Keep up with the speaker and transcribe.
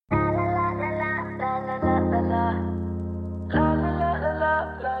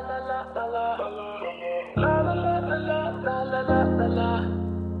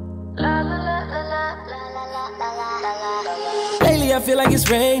Lately I feel like it's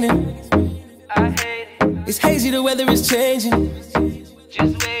raining. I hate it. It's hazy, the weather is changing.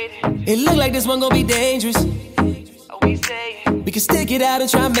 Just waiting. It look like this one gon' be dangerous. We say it. We can stick it out and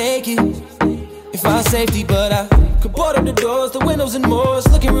try and make it. And find safety, but I could board up the doors, the windows and more.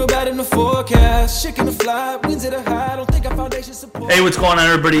 It's looking real bad in the forecast. Shit gonna fly, winds at a high. I don't think our foundation support. Hey, what's going on,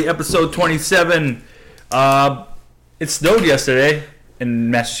 everybody? Episode 27. It snowed yesterday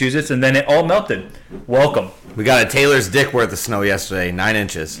in Massachusetts, and then it all melted. Welcome. We got a Taylor's dick worth of snow yesterday, 9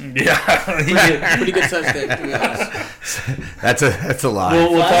 inches. Yeah. Pretty good size dick, to be honest. That's a lot.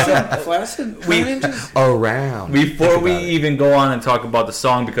 We'll talk Flaccid? 9 inches? Around. before we even go on and talk about the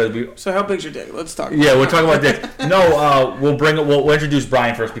song, because we. So how big's your dick? Let's talk. Yeah, we'll talk about dick. No, we'll introduce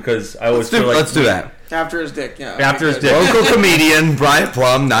Brian first because I always feel like Let's do that. After his dick, yeah. After his dick. Local comedian Brian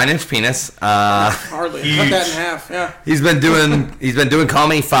Plum, 9-inch penis. Hardly. Cut that in half, yeah. He's been doing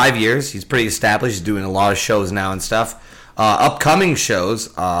comedy 5 years. He's pretty established. He's doing a lot of shows now and stuff. Upcoming shows,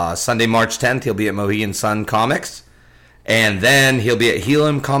 Sunday, March 10th, he'll be at Mohegan Sun Comics. And then he'll be at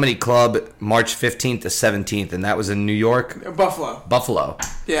Helam Comedy Club March 15th to 17th. And that was in New York. Buffalo.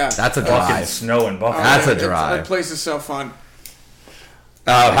 Yeah. That's a Fucking drive. snow in Buffalo. That's a That drive. place is so fun.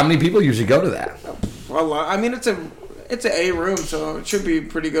 How many people usually go to that? Well, I mean, it's an A room, so it should be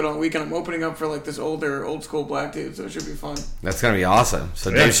pretty good on the weekend. I'm opening up for like this old school black dude, so it should be fun. That's going to be awesome. So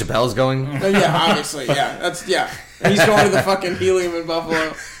Yeah. Dave Chappelle's going? Yeah, obviously, yeah. And he's going to the fucking Helium in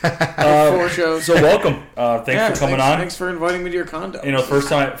Buffalo. 4 shows. So welcome. Thanks for coming on. Thanks for inviting me to your condo. You know, first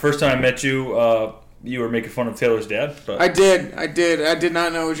time I met you, you were making fun of Taylor's dad. But I did. I did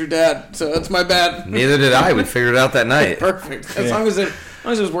not know it was your dad, so that's my bad. Neither did I. We figured it out that night. Perfect. As long as it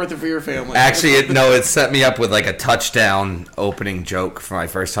was worth it for your family. Actually, it set me up with like a touchdown opening joke for my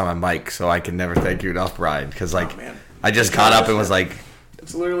first time on mic, so I can never thank you enough, Brian. Because man. I just caught up and was like,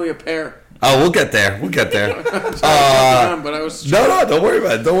 It's literally a pair. "Oh, we'll get there. But I was No, don't worry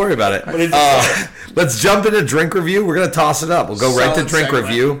about it. Don't worry about it. Let's jump into drink review. We're gonna toss it up. We'll go right to Solid drink segment.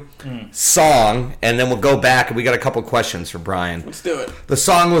 review, song, and then we'll go back and we got a couple questions for Brian. Let's do it. The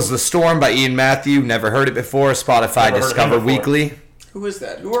song was "The Storm" by Ian Matthew. Never heard it before. Spotify Never heard of Discover him before. Weekly. Who is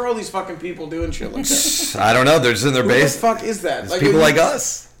that? Who are all these fucking people doing shit like that? I don't know. They're just in their Who the base. fuck is that? People like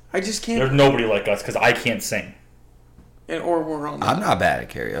us. I just there's can't. nobody like us because I can't sing. Or we're on. I'm not bad at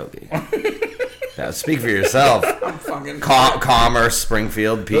karaoke. Now, speak for yourself. I'm fucking. Commerce,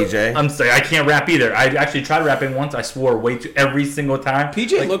 Springfield, PJ. I'm sorry, I can't rap either. I actually tried rapping once. I swore way too every single time.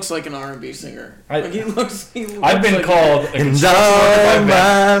 PJ looks like an R&B singer. He looks I've been like called. And all my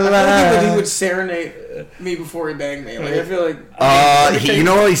I don't think that he life. would serenade me before he banged me. Like I feel like. You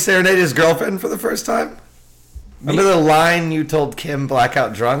know he serenaded his girlfriend for the first time? Remember the line you told Kim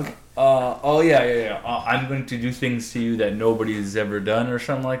blackout drunk? Yeah. I'm going to do things to you that nobody has ever done, or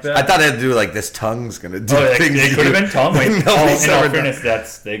something like that. I thought it had to do like this tongue's gonna do things. it to could have you. been tongue. Like, in all Nobody's ever done.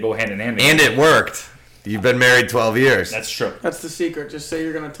 fairness, they go hand in hand. And it worked. You've been married 12 years. That's true. That's the secret. Just say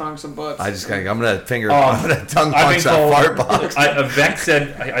you're gonna tongue some butts. I'm gonna tongue I've punch been that fart called. box. A vet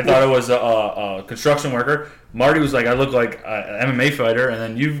said I thought it was a construction worker. Marty was like, I look like an MMA fighter, and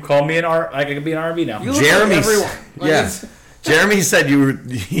then you called me I could be an R&B now. You look Jeremy, like everyone. Like, yes. Jeremy said you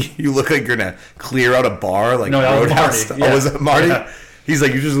look like you're gonna clear out a bar like No, that was Roadhouse. Marty. Oh, Yeah. was it Marty? Yeah. He's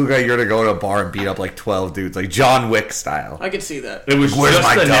like, you just look like you're gonna go to a bar and beat up like 12 dudes, like John Wick style. I could see that. It was Where's just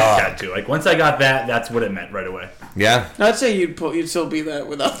my the neck dog? tattoo. Like once I got that, that's what it meant right away. Yeah. I'd say you'd still be that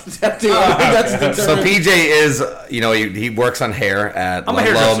without the tattoo. That's the So difference. PJ is, he works on hair at I'm a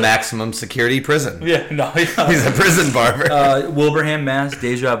Ludlow hairdresser. Maximum Security Prison. Yeah, no. He's a prison barber. Wilbraham, Mass.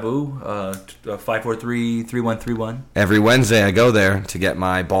 Deja Vu. 543-3131. Every Wednesday I go there to get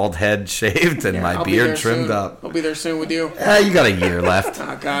my bald head shaved and my I'll be beard there trimmed soon. up. I'll be there soon with you. You got a year left.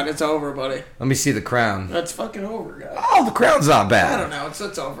 Oh God, it's over, buddy. Let me see the crown. That's fucking over, guys. Oh, the crown's not I bad. don't know. It's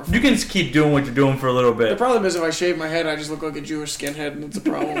over. You can keep doing what you're doing for a little The bit. problem is if I shave my head, I just look like a Jewish skinhead, and it's a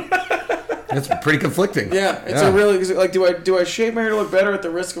problem. It's pretty conflicting. Yeah, it's a really like. Do I shave my hair to look better at the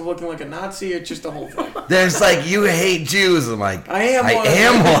risk of looking like a Nazi? It's just the whole thing. There's like, you hate Jews. I'm like, I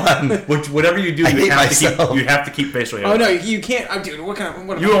am one. Whatever you do, I you hate have to myself. keep facial hair. Oh no, you can't. Dude, what kind of?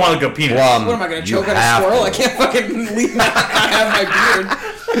 What am You I- don't want to go penis. Plum. What am I gonna You choke on a have squirrel? to. I can't fucking leave my. I have my beard.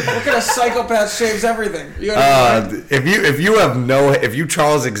 What kind of psychopath shaves everything? You gotta If you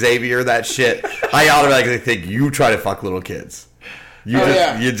Charles Xavier that shit, I automatically think you try to fuck little kids. You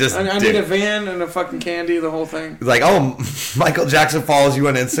just I did. need a van and a fucking candy, the whole thing. Like, oh, Michael Jackson follows you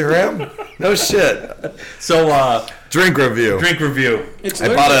on Instagram? No shit. So, Drink review. drink review. It's I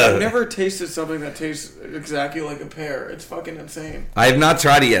literally, bought a- I've never tasted something that tastes exactly like a pear. It's fucking insane. I have not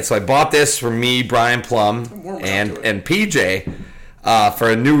tried it yet, so I bought this for me, Brian Plum, warming up and to it. and PJ for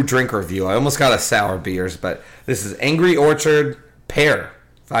a new drink review. I almost got a sour beers, but this is Angry Orchard Pear,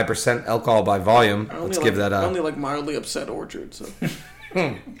 5% alcohol by volume. Let's give that I a... only like mildly upset Orchard, so.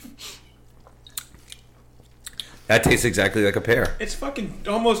 That tastes exactly like a pear. It's fucking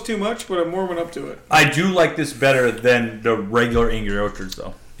almost too much, but I'm warming up to it. I do like this better than the regular Angry Orchards,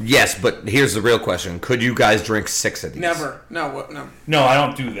 though. Yes, but here's the real question. Could you guys drink 6 of these? Never. No, what? No. No, I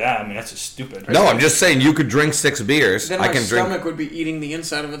don't do that. I mean, that's just stupid. No, I'm just saying you could drink 6 beers. Then I my can drink... stomach would be eating the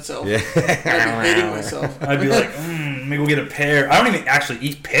inside of itself. Yeah. I'd be hating myself. I'd be like, maybe we'll get a pear. I don't even actually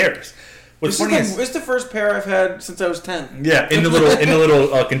eat pears. What's funny is... It's the first pear I've had since I was 10. Yeah, in the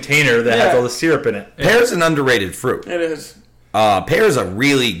little container that has all the syrup in it. Pear's an underrated fruit. It is. Pears are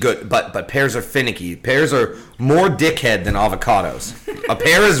really good, but pears are finicky. Pears are more dickhead than avocados. A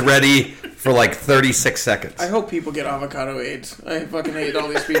pear is ready for like 36 seconds. I hope people get avocado AIDS. I fucking hate all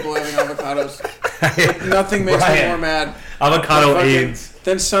these people having avocados. Nothing makes me Brian, more mad. Avocado AIDS.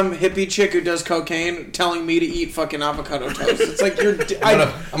 Than some hippie chick who does cocaine telling me to eat fucking avocado toast. It's like you're... I'm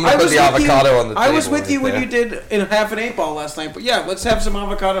gonna put the avocado on the table. I was with right you when there. you did in half an 8-ball last night. But yeah, let's have some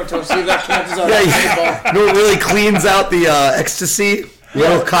avocado toast. See if that counts as our 8-ball. No, it really cleans out the ecstasy.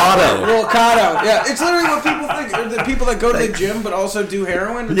 Avocado. Avocado. Yeah, it's literally what people think. Or the people that go to the gym but also do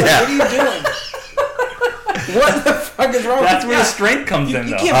heroin. It's Yeah. like, what are you doing? What the fuck is wrong? That's where the strength comes in,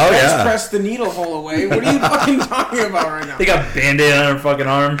 You though. can't press the needle hole away. What are you fucking talking about right now? They got Band-Aid on their fucking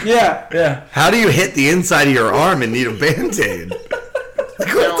arm. Yeah. Yeah. How do you hit the inside of your arm and need a Band-Aid?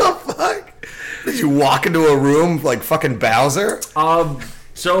 Like, what the fuck? Did you walk into a room like fucking Bowser?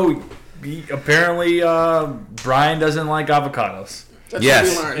 So apparently Brian doesn't like avocados. That's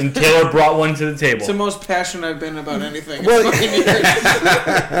Yes. what we learned. And Taylor brought one to the table. It's the most passionate I've been about anything. Well,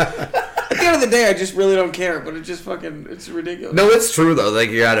 At the end of the day, I just really don't care, but it's ridiculous. no, it's true though. Like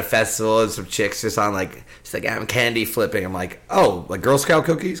you're at a festival and some chicks just on like, she's like, I'm candy flipping. I'm like, oh, like Girl Scout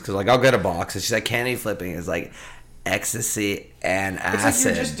cookies? Because like I'll get a box. And she's like, candy flipping is like ecstasy and It's acid.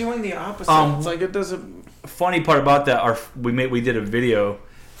 like you're just doing the opposite. It's like it doesn't... Funny part about that, we did a video.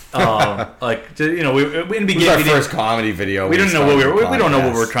 We in the It was beginning our we first comedy video. we didn't know what we don't know what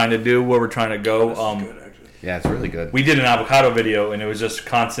podcast. we're trying to do, where we're trying to go. Yeah, it's really good. We did an avocado video, and it was just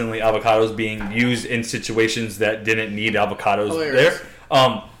constantly avocados being used in situations that didn't need avocados Hilarious. there.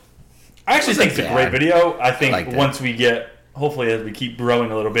 I actually think it's a great video. I think liked it. once we get, hopefully as we keep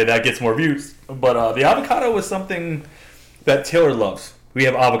growing a little bit, that gets more views. But the avocado was something that Taylor loves. We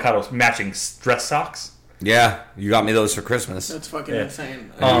have avocados matching dress socks. Yeah, you got me those for Christmas. That's fucking Yeah.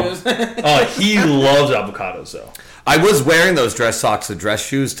 insane. He loves avocados, though. I was wearing those dress socks and dress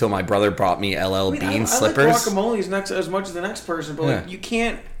shoes till my brother brought me LL Bean slippers. I like guacamoles as much as the next person, but like Yeah. you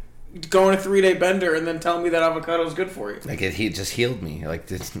can't go on a 3-day bender and then tell me that avocado is good for you. Like he just healed me. Like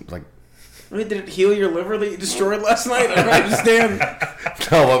it's like I mean, did it heal your liver that you destroyed last night? I don't understand.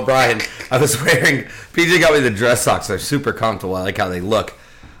 no, but Brian, I was wearing. PJ got me the dress socks. They're super comfortable. I like how they look.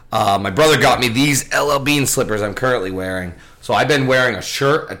 My brother got me these LL Bean slippers I'm currently wearing. So I've been wearing a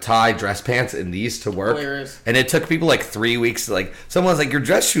shirt, a tie, dress pants, and these to work. Hilarious. And it took people like 3 weeks. Like someone's like, your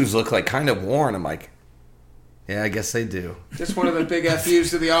dress shoes look like kind of worn. I'm like, yeah, I guess they do. Just one of the big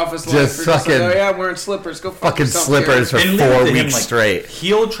FUs to the office life. Just We're just fucking- like, oh yeah, I'm wearing slippers. Go fuck Fucking yourself, slippers for And 4 listen to him, weeks like, straight.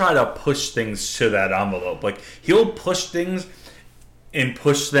 He'll try to push things to that envelope. Like he'll push things and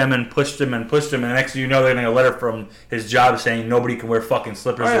push them and push them and push them, and the next thing you know, they're getting a letter from his job saying nobody can wear fucking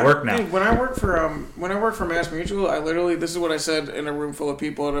slippers Oh, yeah. to work now. Dude, when I worked for Mass Mutual, I literally, this is what I said in a room full of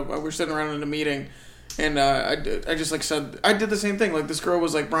people. We're sitting around in a meeting, and I just like said, I did the same thing. Like this girl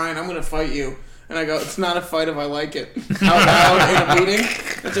was like, Brian, I'm gonna fight you. And I go, it's not a fight if I like it. Out loud in a meeting.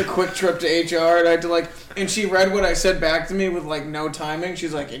 It's a quick trip to HR, and I had to like, and she read what I said back to me with like no timing.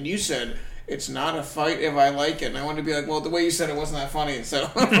 She's like, and you said, it's not a fight if I like it. And I wanted to be like, well, the way you said it wasn't that funny, so.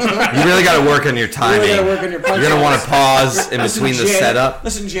 You really got to work on your timing. Really gotta work on your punch You're gonna want ups. to pause in Listen, between the Janet, setup.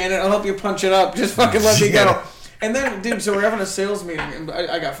 Listen, Janet, I'll help you punch it up. Just fucking let me go. Yeah. And then, dude, so we're having a sales meeting, and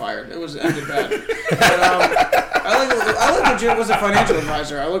I got fired. It ended bad. But, I legit was a financial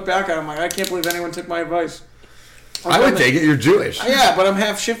advisor. I look back at it, I'm like, I can't believe anyone took my advice. I would take it. You're Jewish. Yeah, but I'm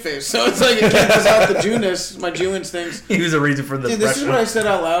half shit-faced, so it's like it cancels out the Jewness, my Jewin things. He was a reason for the Dude, this is pressure. what I said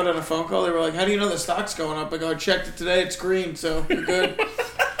out loud on a phone call. They were like, how do you know the stock's going up? I go, I checked it today. It's green, so you're good.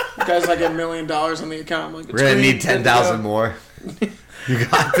 The guy's like $1 million on the account. I'm like, it's We're gonna green, need good to 10,000 go. more. You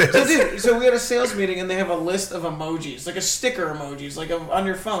got this. So, dude, so we had a sales meeting, and they have a list of emojis, like a sticker emojis, like on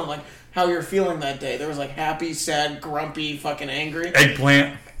your phone, like how you're feeling that day. There was like happy, sad, grumpy, fucking angry.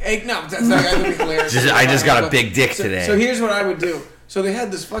 Eggplant. No, that's not going to be hilarious. I just got a big dick today. So here's what I would do. So they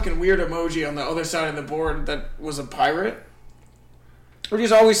had this fucking weird emoji on the other side of the board that was a pirate. Or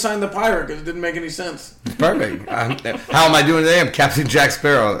just always sign the pirate because it didn't make any sense. Perfect. How am I doing today? I'm Captain Jack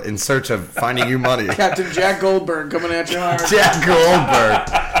Sparrow in search of finding you money. Captain Jack Goldberg coming at you hard. Jack Goldberg.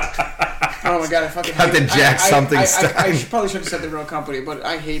 Oh my god, I fucking hate Captain Jack something I Stein. probably shouldn't have said the real company, but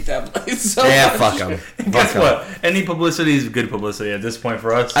I hate that place so Yeah, much. fuck him. Guess what? Any publicity is good publicity at this point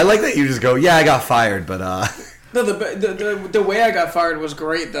for us. I like that you just go, yeah, I got fired, but No, the way I got fired was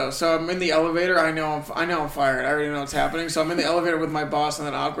great though. So I'm in the elevator. I know I'm fired. I already know what's happening. So I'm in the elevator with my boss on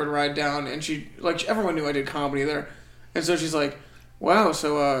that awkward ride down, and she everyone knew I did comedy there, and so she's like, "Wow,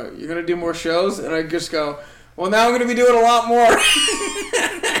 so you're gonna do more shows?" And I just go, "Well, now I'm gonna be doing a lot more."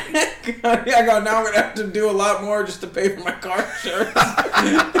 I go, "Now I'm gonna have to do a lot more just to pay for my car insurance."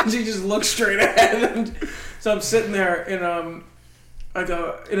 And she just looks straight ahead, and so I'm sitting there and I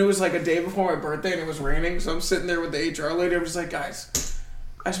go, and it was like a day before my birthday, and it was raining, so I'm sitting there with the HR lady. I'm just like, guys,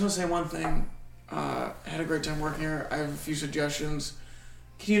 I just want to say one thing. I had a great time working here. I have a few suggestions.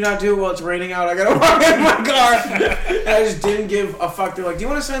 Can you not do it while it's raining out? I gotta walk in my car. And I just didn't give a fuck. They're like, do you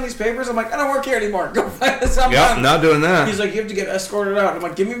want to sign these papers? I'm like, I don't work here anymore. Go find this. I'm yep, done. not doing that. He's like, you have to get escorted out. I'm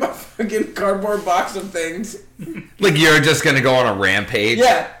like, give me my fucking cardboard box of things. Like you're just gonna go on a rampage.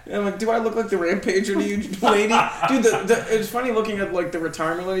 Yeah. And I'm like, do I look like the rampager to you, lady? Dude, it's funny looking at like the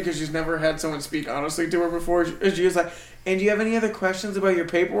retirement lady because she's never had someone speak honestly to her before. She was like, and do you have any other questions about your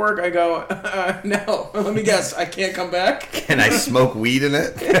paperwork? I go, no. Let me guess. I can't come back. Can I smoke weed in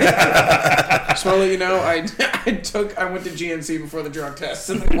it? Just want to let you know, I went to GNC before the drug test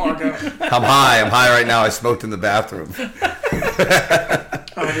and then walk out. I'm high right now. I smoked in the bathroom.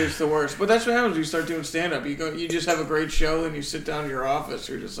 Oh, it's the worst. But that's what happens when you start doing stand-up. You just have a great show and you sit down in your office.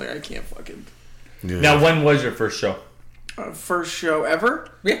 You're just like, I can't fucking... Yeah. Now, when was your first show? First show ever?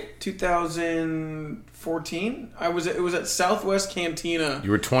 Yeah. 2014. It was at Southwest Cantina.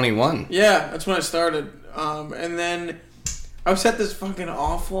 You were 21. Yeah, that's when I started. And then I was at this fucking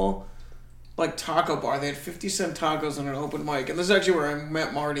awful like taco bar. They had 50-cent tacos on an open mic. And this is actually where I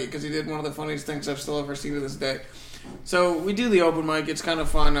met Marty because he did one of the funniest things I've still ever seen to this day. So we do the open mic. It's kind of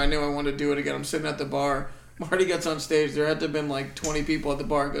fun. I knew I wanted to do it again. I'm sitting at the bar. Marty gets on stage. There had to have been like 20 people at the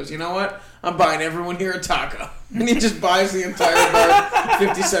bar. He goes, you know what? I'm buying everyone here a taco. And he just buys the entire bar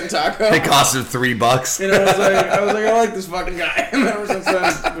 50-cent taco. It cost him $3. And I was like, I like this fucking guy. And ever since then,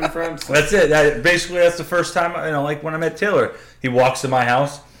 we've been friends. That's it. That's the first time, like when I met Taylor. He walks to my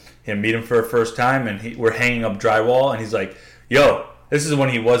house. I meet him for the first time, and we're hanging up drywall, and he's like, yo, this is when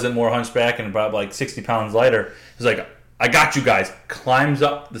he wasn't more hunchback and about like 60 pounds lighter. He's like, I got you guys. Climbs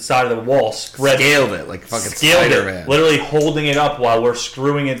up the side of the wall, Scaled it like fucking scaled Spider-Man. it, literally holding it up while we're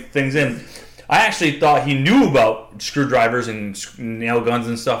screwing things in. I actually thought he knew about screwdrivers and nail guns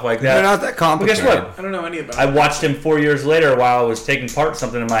and stuff like that. They're not that complicated. But guess what? I don't know any about I it. watched him 4 years later while I was taking part in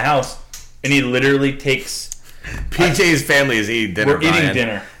something in my house, and he literally takes... PJ's family is eating dinner. We're eating Brian.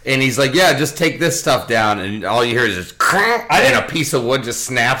 dinner. And he's like, yeah, just take this stuff down. And all you hear is just and a piece of wood just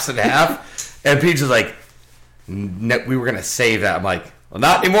snaps in half. And PJ's like, we were going to save that. I'm like, well,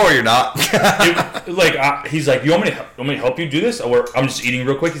 not anymore, you're not. He's like, you want me to help you do this? Or I'm just eating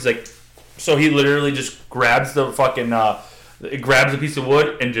real quick. He's like, so he literally just grabs the fucking, grabs a piece of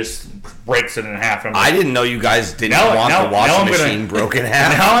wood and just breaks it in half. I'm like, I didn't know you guys didn't want the washing machine broken in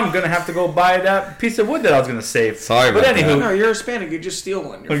half. Now I'm going to have to go buy that piece of wood that I was going to save. Sorry but about anywho, No, you're Hispanic. You just steal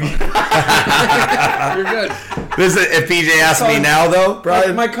one. You're fine. You're good. If PJ asks me now, though,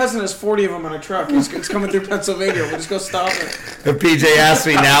 Brian, My cousin has 40 of them in a truck. It's coming through Pennsylvania. We'll just go stop it. if PJ asks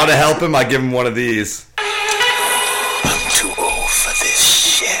me now to help him, I give him one of these. Too old for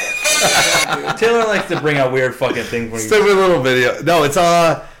this shit. Taylor likes to bring out weird fucking things when Stupid little video. No, it's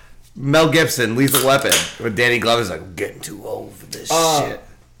Mel Gibson, Lethal Weapon, with Danny Glover's like, I'm getting too old for this shit.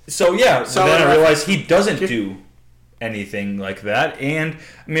 So yeah, so Solid then I reference. realized he doesn't do anything like that. And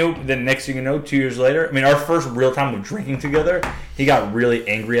I mean, the next thing you know, 2 years later, I mean, our first real time of drinking together, he got really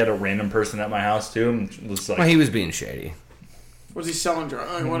angry at a random person at my house too, and was like, Well, he was being shady. Was he selling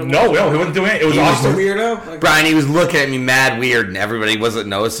drugs? no, he wasn't doing it. It was Just a awesome. weirdo? Like, Brian, he was looking at me mad weird, and everybody wasn't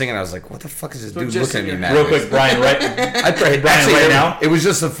noticing, and I was like, what the fuck is this dude just looking at me in mad Real weird? quick, Brian, right? I prayed. Brian, Actually, right now? it was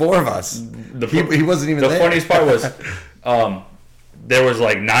just the four of us. He wasn't even The there. funniest part was, there was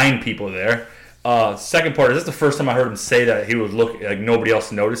like 9 people there. Second part is this the first time I heard him say that he was looking like nobody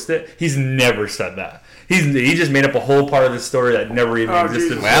else noticed it. He's never said that. He just made up a whole part of the story that never even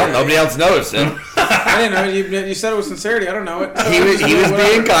existed. Jesus. Well, nobody else noticed him. I didn't know. You said it with sincerity. I don't know it. He was Whatever.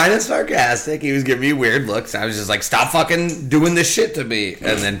 being kind of sarcastic. He was giving me weird looks. I was just like, stop fucking doing this shit to me.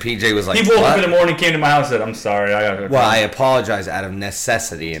 And then PJ was like, He woke up what? in the morning, came to my house, and said, "I'm sorry, I gotta." Well, I apologize out of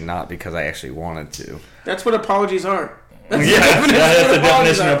necessity and not because I actually wanted to. That's what apologies are. That's that's the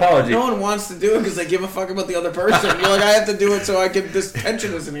definition of apology. No one wants to do it because they give a fuck about the other person. You're like, I have to do it so I can. This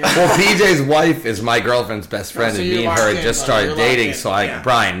tension isn't here. Well, PJ's wife is my girlfriend's best friend, so and you're me and locked her in, had just buddy. started You're dating. locked in. So, Yeah.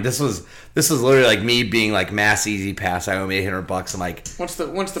 Brian, this was literally like me being like Mass Easy Pass. I owe me $800. I'm like, Once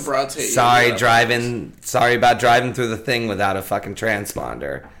the broads hit you. sorry you about driving through the thing without a fucking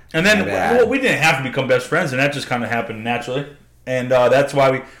transponder. And then, My bad. well, we didn't have to become best friends, and that just kind of happened naturally. And that's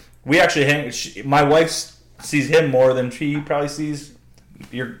why we actually hang. My wife sees him more than she probably sees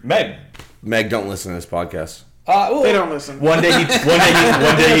your Meg. Meg, don't listen to this podcast. They don't listen. One day have to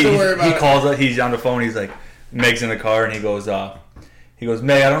worry about he it. calls up. He's on the phone. He's like, Meg's in the car, and he goes,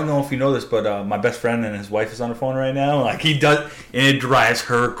 Meg, I don't know if you know this, but my best friend and his wife is on the phone right now. Like he does, and it drives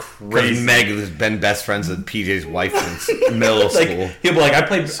her Because crazy. Meg has been best friends with PJ's wife since middle Like school. he'll be like, I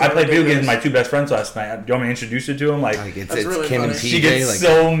played video games ridiculous. with my two best friends last night. Do you want me to introduce you to him? Like Like it's That's really Kim and funny. PJ. she gets like,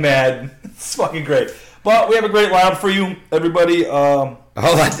 so mad. It's fucking great. But we have a great lineup for you, everybody.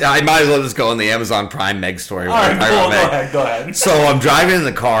 I might as well just go on the Amazon Prime Meg story. All right, Talk about cool. Meg. Go ahead. So I'm driving in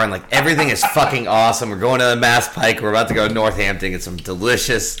the car and like everything is fucking awesome. We're going to the Mass Pike. We're about to go to Northampton. Get some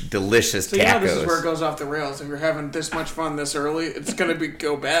delicious So you know tacos. this is where it goes off the rails. If you're having this much fun this early, it's gonna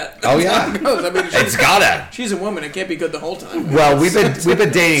go bad. Oh, That's yeah. how it goes. I mean, It's gotta. She's a woman. It can't be good the whole time. Well, we've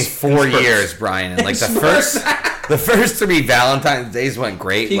been dating 4 years, Brian, and like the first 3 Valentine's days went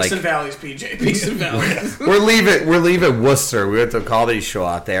great. Peaks Like and valleys, PJ. Peaks and valleys. we're leaving Worcester. We went to a comedy show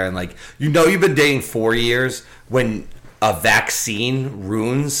out there, and like you've been dating 4 years when a vaccine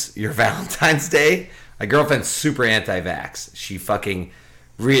ruins your Valentine's Day. My girlfriend's super anti-vax. She fucking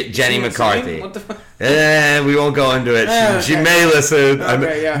Jenny McCarthy. What the fuck? We won't go into it. She Okay. may listen.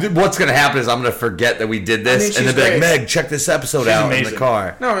 Okay, yeah. What's going to happen is I'm going to forget that we did this, I mean, and then she's be like, great. Meg, check this episode out in amazing. the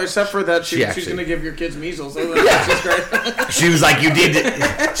car. No, except for that she's actually- gonna give your kids measles. Other than that, she's great. She was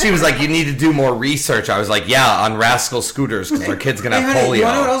like, you need to do more research. I was like, yeah, on rascal scooters because our kid's going to Hey, have honey, you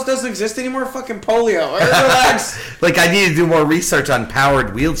wanna know what polio. else doesn't exist anymore? Fucking polio. All right, relax. Like, I need to do more research on powered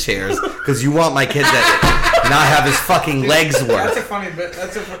wheelchairs because you want my kid to not have his fucking legs That's a work. funny bit.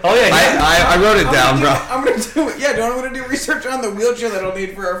 That's a. Oh yeah, I wrote it down, bro. I'm gonna do it. Yeah, I'm gonna do research on the wheelchair that I'll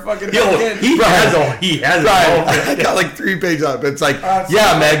need for our fucking Yo, kid. he has Right. it. I got like 3 pages up. It's like, it's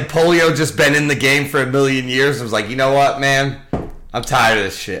yeah, fine. Meg, polio just been in the game for a million years. I was like, you know what, man? I'm tired of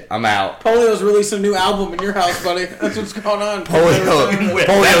this shit. I'm out. Polio's released a new album in your house, buddy. That's what's going on.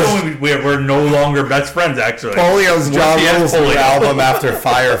 Polio's- We're no longer best friends, actually. Polio's John He has Rule's new polio. album after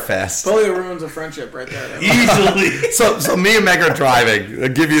Firefest. Polio ruins a friendship right there. Easily. So me and Meg are driving. I'll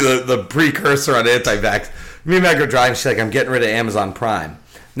give you the precursor on anti-vax. Me and Meg are driving. She's like, I'm getting rid of Amazon Prime.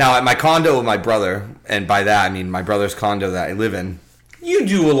 Now, at my condo with my brother, and by that I mean my brother's condo that I live in. You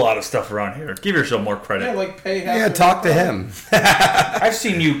do a lot of stuff around here. Give yourself more credit. Yeah, like pay half. Yeah, the- talk to him. I've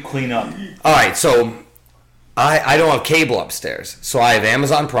seen you clean up. All right, so I don't have cable upstairs. So I have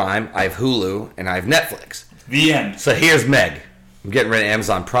Amazon Prime, I have Hulu, and I have Netflix. The end. So here's Meg. I'm getting rid of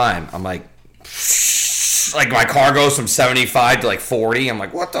Amazon Prime. I'm like my car goes from 75 to like 40. I'm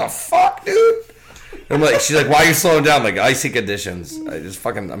like, what the fuck, dude? I'm like, she's like, why are you slowing down? I'm like, icy conditions.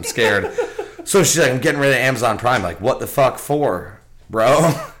 I'm scared. So she's like, I'm getting rid of Amazon Prime. I'm like, what the fuck for,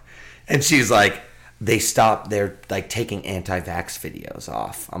 bro? And she's like, they're like taking anti-vax videos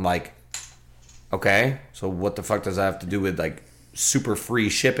off. I'm like, okay, so what the fuck does that have to do with like super free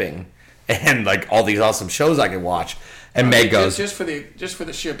shipping and like all these awesome shows I can watch? And Meg goes, just for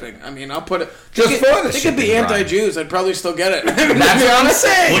the shipping. I mean, I'll put it. Just they for the They could be shipping, Brian. anti-Jews. I'd probably still get it. that's what I'm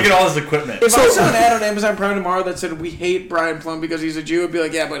saying. Look at all this equipment. If I saw an ad on Amazon Prime tomorrow that said we hate Brian Plum because he's a Jew, I'd be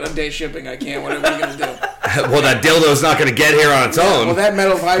like, yeah, but on day shipping I can't. What are we gonna do? Well, that dildo's not going to get here on its own. Well, that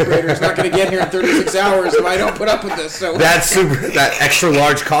metal vibrator is not going to get here in 36 hours if I don't put up with this. So that extra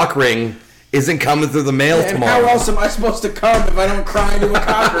large cock ring isn't coming through the mail and tomorrow. how else am I supposed to come if I don't cry into a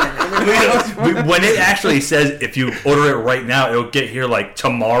cock ring? I mean, When it actually says if you order it right now, it'll get here like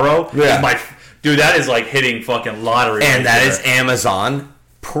tomorrow. Yeah. Dude, that is like hitting fucking lottery. And right that there. is Amazon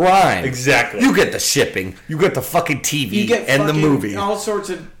Prime. Exactly. You get the shipping. You get the fucking TV you get and the fucking movie. all sorts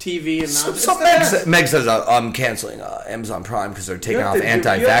of TV and So it's Meg, the Meg says, I'm canceling Amazon Prime because they're taking off You have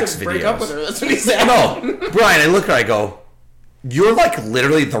anti-vax to break up with videos. her. That's what he said. No, Brian, I look at her, I go, you're like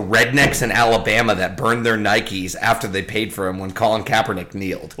literally the rednecks in Alabama that burned their Nikes after they paid for them when Colin Kaepernick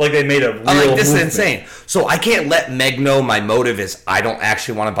kneeled. Like they made a real I'm like, this movement. is insane. So I can't let Meg know my motive is I don't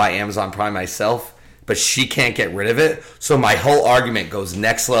actually want to buy Amazon Prime myself, but she can't get rid of it. So my whole argument goes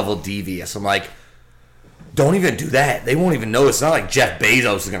next level devious. I'm like, don't even do that. They won't even know. It's not like Jeff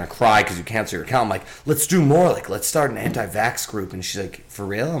Bezos is going to cry because you cancel your account. I'm like, let's do more. Like, let's start an anti-vax group. And she's like, for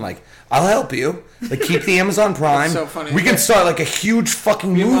real? I'm like, I'll help you. Like, keep the Amazon Prime. So funny. We can start like a huge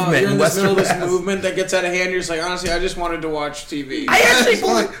fucking movement you're in in the Western middle of this Mass. movement that gets out of hand. You're just like, honestly, I just wanted to watch TV. I actually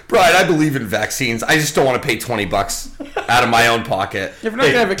believe, Brian, I believe in vaccines. I just don't want to pay $20 out of my own pocket. If you're not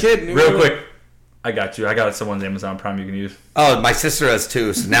going to have a kid. Real quick. I got you. I got someone's Amazon Prime you can use. Oh, my sister has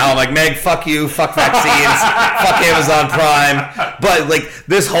too. So now I'm like, Meg, fuck you, fuck vaccines, fuck Amazon Prime. But like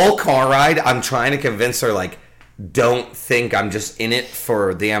this whole car ride, I'm trying to convince her like, don't think I'm just in it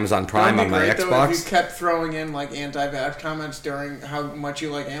for the Amazon Prime on my Though, Xbox. if you kept throwing in like anti-vax comments during how much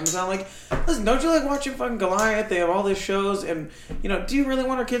you like Amazon, like, listen, don't you like watching fucking Goliath? They have all these shows, and do you really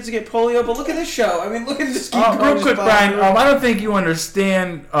want our kids to get polio? But look at this show. I mean, look at this. Real quick, Brian. I don't think you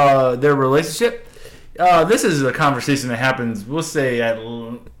understand their relationship. This is a conversation that happens. We'll say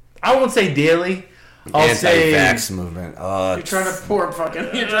I won't say daily. I'll say anti-vax movement. You're trying to pour fucking.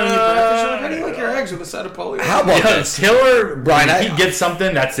 You're trying to eat breakfast. You're like, how do you like your eggs with a side of polio? How about this? Taylor, Brian, he gets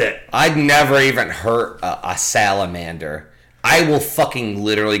something. That's it. I'd never even hurt a salamander. I will fucking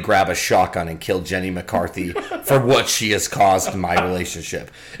literally grab a shotgun and kill Jenny McCarthy for what she has caused in my relationship.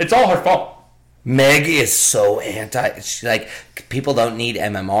 It's all her fault. Meg is so anti. She's like, people don't need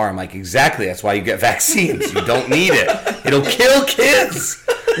MMR. I'm like, exactly. That's why you get vaccines. You don't need it. It'll kill kids.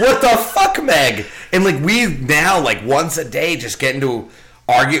 What the fuck, Meg? And like we now like once a day just get into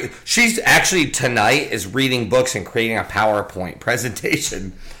argue. She's actually tonight is reading books and creating a PowerPoint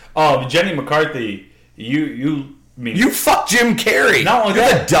presentation. Jenny McCarthy, you fuck Jim Carrey. Not only You're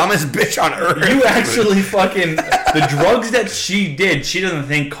that, the dumbest bitch on earth. You actually fucking the drugs that she did. She doesn't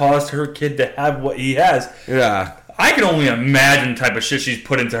think caused her kid to have what he has. Yeah. I can only imagine the type of shit she's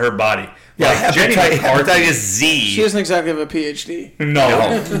put into her body. Yeah, Like Jenny hepatitis Z. She doesn't exactly have a PhD.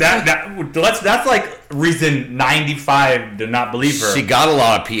 No. That's like reason 95 to not believe her. She got a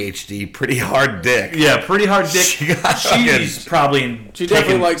lot of PhD. Pretty hard dick. Yeah, pretty hard dick. She's probably She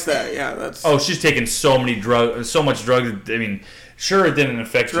definitely likes that. Yeah, that's. Oh, she's taken so much drugs. I mean, sure, it didn't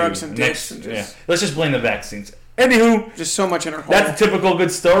affect drugs you. and dicks and just, Let's just blame the vaccines. Anywho, just so much in her hole. That's a typical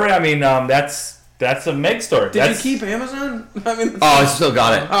good story. I mean, that's a Meg story. Did you keep Amazon? I mean, I still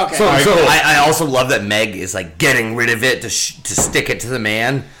got it. Okay. So, Right, cool. I also love that Meg is like getting rid of it to stick it to the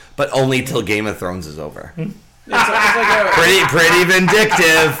man, but only till Game of Thrones is over. it's like Pretty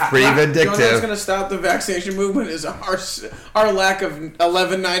vindictive. Pretty You know what's vindictive. going to stop the vaccination movement is our lack of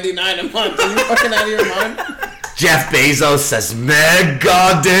 $11.99 a month. Are you fucking out of your mind? Jeff Bezos says, Meg,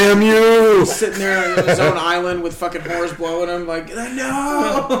 goddamn you! Sitting there on his own island with fucking whores blowing him like,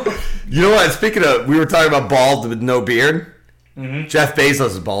 no! You know what? Speaking of, we were talking about bald with no beard. Mm-hmm. Jeff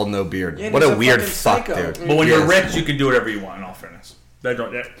Bezos is bald, no beard. Yeah, what he's a weird fucking fuck, psycho. dude. But when He you're is. rich, you can do whatever you want. In all fairness,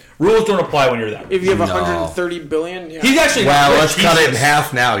 rules don't apply when you're that. If you have No. 130 billion, yeah. He's actually Well, not let's rich. cut He's it in just-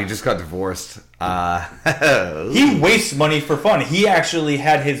 half now. He just got divorced. He wastes money for fun. He actually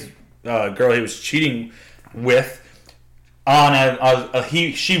had his girl he was cheating with on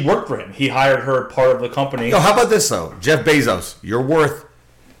she worked for him. He hired her part of the company. Yo, how about this though? Jeff Bezos, you're worth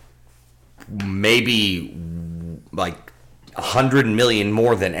maybe like 100 million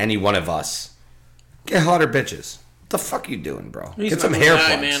more than any one of us. Get hotter bitches. What the fuck you doing, bro? He's Get some not hair the guy,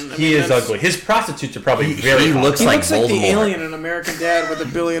 plugs. man. I He mean, is that's- ugly. His prostitutes are probably very He hot. looks He like looks like the Voldemort. alien in American Dad with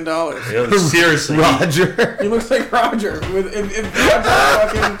 $1 billion. Seriously. Roger. He looks like Roger. If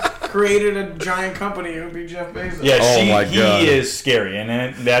Roger fucking created a giant company, it would be Jeff Bezos. Yeah, Oh my God. he is scary,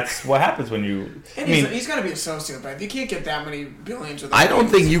 and that's what happens when you. And he's got to be a sociopath. You can't get that many billions without. I don't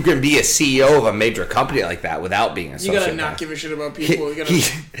think you can be a CEO of a major company like that without being a sociopath. You gotta not give a shit about people. You gotta.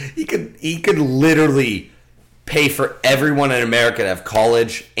 He could literally pay for everyone in America to have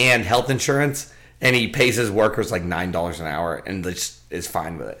college and health insurance, and he pays his workers like $9 an hour, and just is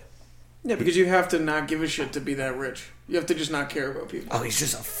fine with it. Yeah, because you have to not give a shit to be that rich. You have to just not care about people. Oh, he's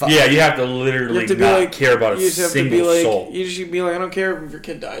just a fuck. Yeah, you have to You literally have to be not like, care about a you just have to single be like, soul. You should be like, I don't care if your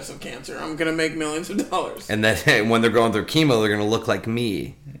kid dies of cancer. I'm gonna make millions of dollars. And then when they're going through chemo, they're gonna look like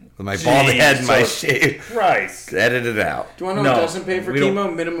me with my bald head and my Jesus shave. Christ. Edit it out. Do you want to know No, who doesn't pay for we don't-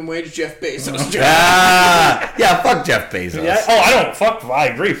 chemo? Minimum wage Jeff Bezos. Yeah, fuck Jeff Bezos. Yeah. Oh, I don't. Fuck. I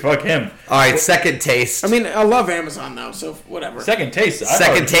agree. Fuck him. All right, second taste. I mean, I love Amazon though, so whatever. Second taste. I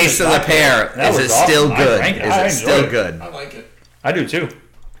second thought it taste was of the not pear. bad. Is That it was still awesome. good? I enjoyed Is it still it. good? I like it. I do too.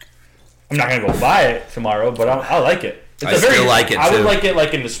 I'm not gonna go buy it tomorrow, but I like it. It's I still like it, I too. would like it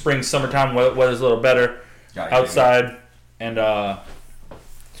like in the spring, summertime. Weather's a little better outside, and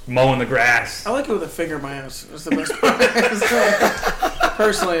mowing the grass. I like it with a finger in my ass. That's the best part.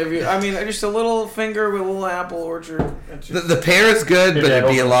 Personally, just a little finger with a little apple orchard. The pear's good, but it'd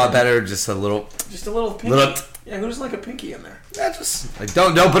be a lot better just a little. Just a little pinky. Yeah, who doesn't like a pinky in there? Yeah, just like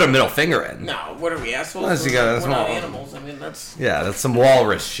don't put a middle finger in. No, what are we, assholes? Unless you got We're not animals. I mean, that's... Yeah, that's some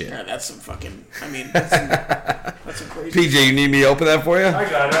walrus shit. Yeah, that's some fucking... that's some crazy... PJ, you need me to open that for you? I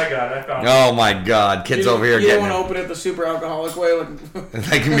got it. I found it. Oh my God, kids over here You getting... don't want to open it the super alcoholic way?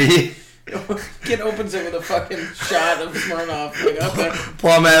 Like me? Kid opens it with a fucking shot of Smirnoff. Like, okay.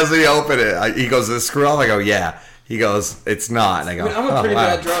 Plum has me open it. He goes, "Is it screw up?" I go, "Yeah." He goes, "It's not." And I go, I'm a pretty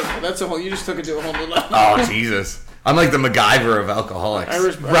bad drunk. That's a whole... You just took it to a whole new level. Oh, Jesus. I'm like the MacGyver of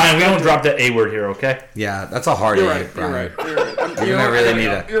alcoholics. Brian, we don't drop the A word here, okay? Yeah, that's a hard You're A, right. Brian. You're right. You might really need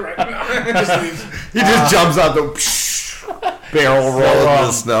it. You're right. It just leaves. He just jumps out the barrel roll into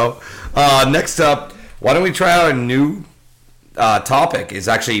the snow. Next up, why don't we try out a new topic? It's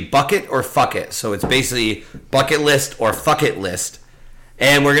actually bucket or fuck it. So it's basically bucket list or fuck it list.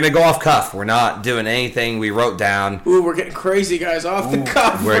 And we're going to go off cuff. We're not doing anything we wrote down. Ooh, we're getting crazy, guys. Off the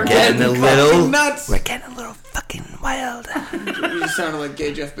cuff. We're getting a little nuts. We're getting a little fucking wild. You just sounded like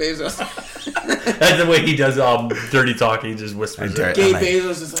gay Jeff Bezos. That's the way he does dirty talk. He just whispers it. Gay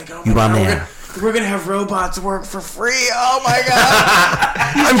Bezos is like, oh You my want me? God, we're going to have robots work for free. Oh my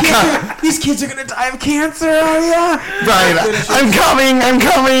God. These kids are going to die of cancer. Oh yeah. Brian, I'm coming. I'm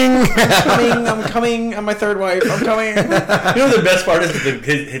coming. I'm my third wife. I'm coming. You know the best part is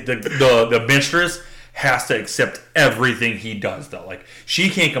the mistress has to accept everything he does, though. Like, she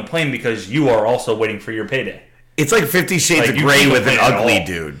can't complain because you are also waiting for your payday. It's like 50 Shades Like, of you Grey can't with an complain at ugly all.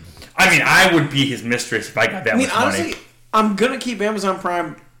 dude. I mean, I would be his mistress if I got that much honestly, money. I'm going to keep Amazon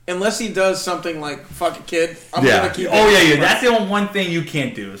Prime unless he does something like fuck a kid. I'm Yeah. going to keep Oh, Amazon yeah. Prime. That's the only one thing you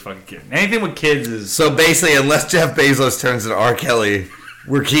can't do is fucking kid. Anything with kids is... So basically, unless Jeff Bezos turns into R. Kelly,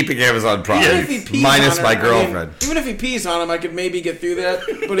 we're keeping Amazon Prime. Even if he pees Minus on my him, girlfriend. even if he pees on him, I could maybe get through that.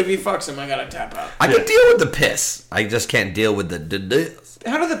 But if he fucks him, I gotta tap out. I can deal with the piss. I just can't deal with the.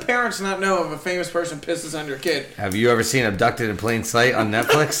 How do the parents not know if a famous person pisses on your kid? Have you ever seen Abducted in Plain Sight on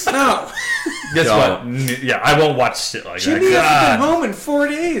Netflix? No. Guess Yo. what? Yeah, I won't watch shit like Jimmy that. hasn't been God. home in 4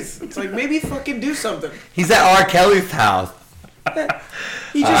 days. It's like, maybe fucking do something. He's at R. Kelly's house.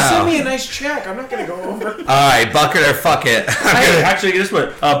 He just sent me a nice check. I'm not gonna go over. Alright, bucket or fuck it. Hey, actually, guess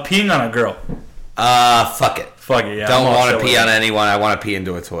what? Peeing on a girl. Fuck it. Fuck it, yeah. Don't I'm want also to pee with on it. anyone. I want to pee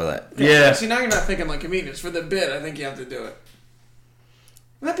into a toilet. Yeah. See, now you're not thinking like comedians. For the bit, I think you have to do it.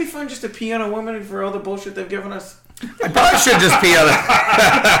 Wouldn't that be fun just to pee on a woman for all the bullshit they've given us? I probably should just pee on it.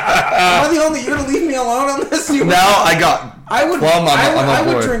 Am I the only... You're gonna leave me alone on this? No, I got I would, Plum. I'm I on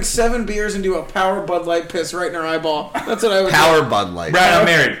would board. drink 7 beers and do a power Bud Light piss right in her eyeball. That's what I would Power do. Bud Light. Brad, I'm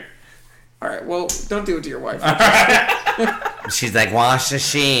married. All right, well, don't do it to your wife. She's like, wash the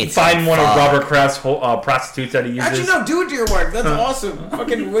sheets. Find one of Fuck. Robert Kraft's prostitutes that he uses. Actually, no, do it to your wife. That's awesome.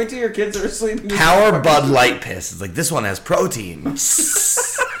 Fucking wait till your kids are asleep. And Power Bud Light piss. It's like, this one has protein. No,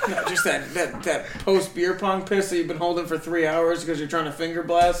 just that post beer pong piss that you've been holding for 3 hours because you're trying to finger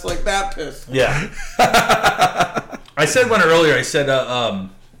blast. Like that piss. Yeah. I said one earlier. I said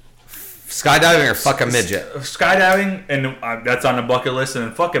Skydiving or fuck a midget. skydiving, and that's on the bucket list, and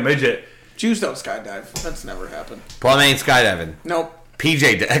then fuck a midget. Jews don't skydive. That's never happened. Plum ain't skydiving. Nope.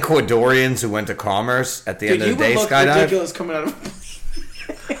 PJ, the Ecuadorians who went to commerce at the Dude, end you of the day would look skydive. ridiculous coming out of...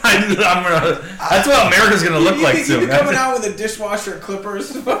 That's what America's gonna look like You'd soon. be coming out with a dishwasher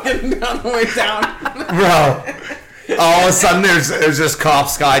clippers fucking on the way down. Bro. All of a sudden, there's just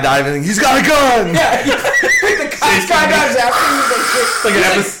cops skydiving. He's got a gun. Yeah, the cop skydives after you.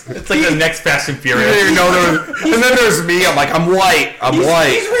 It's like the next Fast and You Furious. didn't even know there was, and then there's me. I'm like, I'm white. He's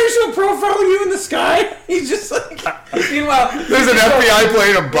white. racial profiling you in the sky. He's just like. Meanwhile, There's an FBI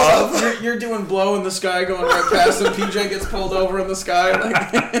plane above. You're doing blow in the sky, going right past him. PJ gets pulled over in the sky.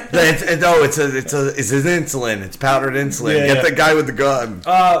 Like, It's an insulin. It's powdered insulin. Yeah, Get yeah. the guy with the gun.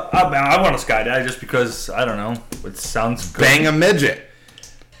 I want to skydive just because I don't know. It sounds good. Bang a midget.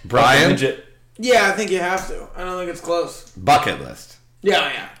 Fuck a Brian, midget. yeah, I think you have to. I don't think it's close. bucket list.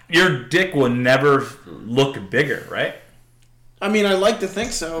 Yeah. Your dick will never look bigger, right? I mean, I like to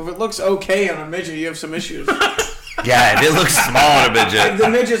think so. If it looks okay on a midget, you have some issues. Yeah, if it looks small on a midget. The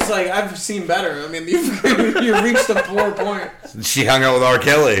midget's like, I've seen better. I mean, you've reached the floor point. She hung out with R.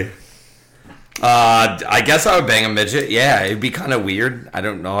 Kelly. I guess I would bang a midget. Yeah, it'd be kind of weird. I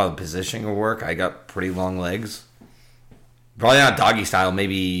don't know how the positioning will work. I got pretty long legs. Probably not doggy style.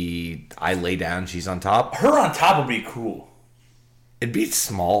 Maybe I lay down, she's on top. Her on top would be cool. It'd be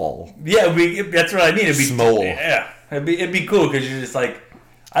small. Yeah, that's what I mean. It'd be Small. Yeah, it'd be cool because you're just like,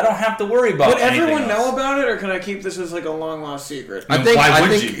 I don't have to worry about. Would everyone anything know else. about it, or can I keep this as like a long lost secret? I think why I would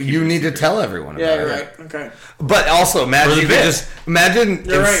think you you keep need it to tell everyone about Yeah, it. you're right. Okay. But also imagine For the you could bit. just imagine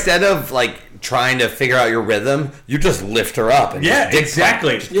You're right. instead of like trying to figure out your rhythm, you just lift her up and Yeah, just dick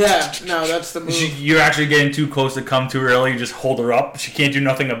exactly. Yeah, no, that's the move. You're actually getting too close to come too early. You just hold her up. She can't do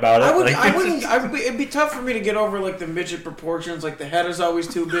nothing about it. It'd be tough for me to get over like the midget proportions. Like the head is always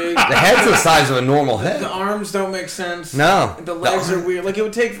too big. The head's the size of a normal head. The arms don't make sense. No. The legs are weird. Like it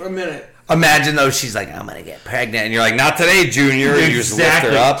would take a minute. Imagine though she's like, I'm gonna get pregnant, and you're like, not today, Junior. You just lift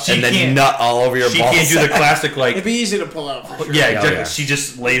Exactly. her up She and then can't- nut all over your She balls. can't do the classic like. It'd be easy to pull out. For sure. Yeah, Oh, exactly. yeah. She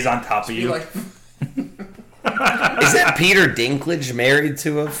just lays on top of Be you. like, Isn't Peter Dinklage married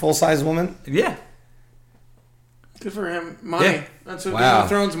to a full size woman? Yeah. good for him. Money. Yeah. That's what Wow. Game of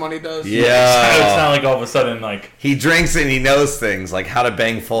Thrones money does. Yeah. It's not like all of a sudden like. He drinks and he knows things like how to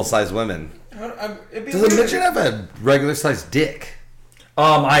bang full size women. It'd be Does a weird. midget have a regular sized dick?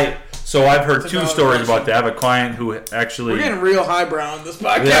 I've heard That's a two valid stories question. about that. I have a client who actually. We're getting real highbrow on this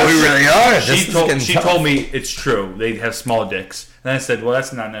podcast. Yeah, we really are. This She is told getting she tough. told me it's true. They have small dicks, and I said, "Well,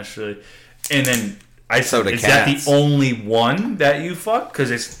 that's not necessarily." And then I So said, do "Is that cats. the only one that you fuck?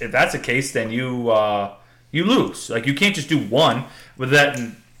 Because if that's the case, then you lose. Like you can't just do one." With that,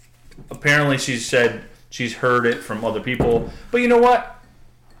 and apparently she said she's heard it from other people. But you know what?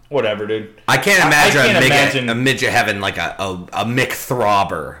 Whatever, dude. I can't I imagine, can't imagine- a midget having like a Mick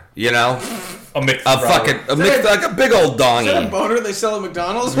Throbber, you know? A mixed Like a big old Is that a dongy. boner they sell at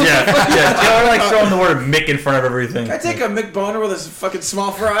McDonald's? Yeah, yeah. They're like throwing the word Mick in front of everything. I take a McBoner with a fucking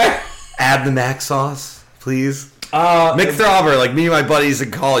small fry. Add the mac sauce, please. Mick Throbber, like me and my buddies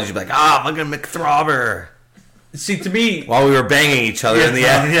in college, you'd be like, fucking Mick Throbber. See, to me, While we were banging each other in the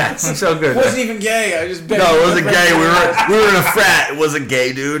end. yeah, it's so good. Wasn't even gay. I just No, it wasn't gay. We were in a frat. It wasn't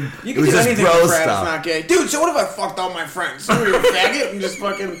gay, dude. You It can was do just anything bro in a frat. It's stuff. not gay, dude. So what if I fucked all my friends? So you're a faggot and just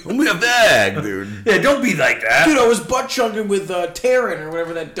fucking. We a bag, dude. Yeah, don't be like that. Dude, I was butt chugging with Taryn or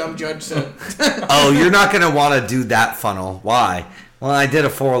whatever that dumb judge said. Oh, you're not gonna want to do that funnel. Why? Well, I did a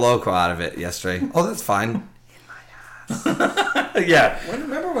Four Loko out of it yesterday. Oh, that's fine. Yeah.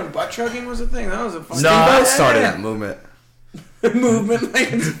 Remember when butt chugging was a thing? That was a fucking No, I started that movement. movement.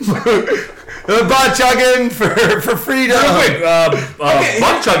 Like, Butt chugging for freedom. Real quick,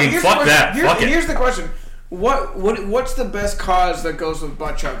 butt chugging, here's fuck the that. question. Fuck it. Here's the question. What's the best cause that goes with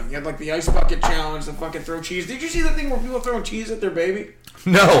butt chugging? You had like the ice bucket challenge, the fucking throw cheese. Did you see the thing where people throwing cheese at their baby?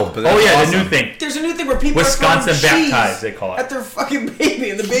 No, but Oh that's yeah, awesome. the new thing. There's a new thing where people Wisconsin are throwing cheese baptized, they call it. at their fucking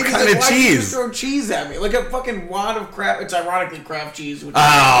baby, and the baby's kind like, of "Why did you cheese?" just throw cheese at me?" Like a fucking wad of crap. It's ironically Kraft cheese. Which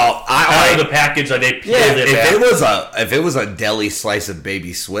Oh, Out of the package, like they peeled it back. if it was a deli slice of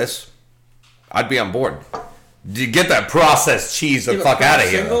baby Swiss, I'd be on board. You get that processed cheese the Yeah, but fuck Kraft out of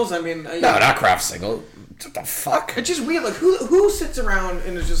here. Singles. I mean, No, not Kraft single. What the fuck? It's just weird. Like who sits around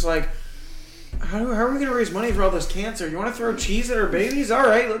and is just like, how are we gonna raise money for all this cancer? You want to throw cheese at our babies? All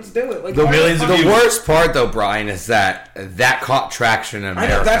right, let's do it. Like The why millions fuck- of The you- worst part, though, Brian, is that caught traction in I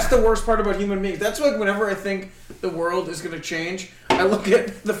America. know that's the worst part about human beings. That's like whenever I think the world is gonna change, I look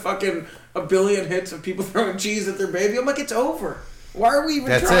at the fucking a billion hits of people throwing cheese at their baby. I'm like, it's over. Why are we even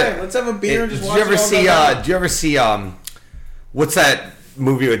That's trying? it. Let's have a beer and just Did watch you ever it all see? go down. Did you ever see? What's that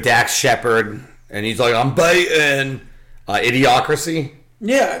movie with Dax Shepard? And he's like, I'm biting. Idiocracy.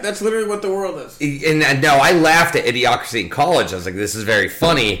 Yeah, that's literally what the world is. And no, I laughed at Idiocracy in college. I was like, this is very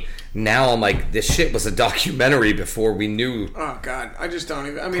funny. Now I'm like, this shit was a documentary before we knew Oh God, I just don't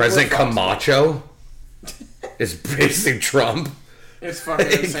even. I mean, President we're fucked. Camacho is basically Trump. It's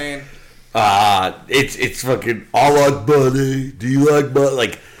fucking insane. It's fucking. I like buddy. Do you like buddy?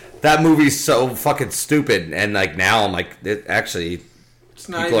 Like that movie's so fucking stupid. And like now I'm like, it actually. It's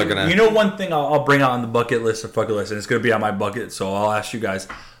not People are even, gonna. You know one thing I'll bring out on the bucket list, and it's going to be on my bucket, so I'll ask you guys.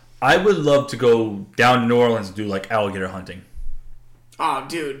 I would love to go down to New Orleans and do like alligator hunting. Oh,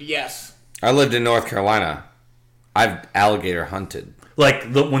 dude, yes. I lived in North Carolina. I've alligator hunted. Like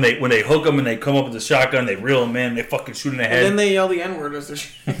when they hook them and they come up with the shotgun, they reel them in, they fucking shoot in the And head. then they yell the N-word as they're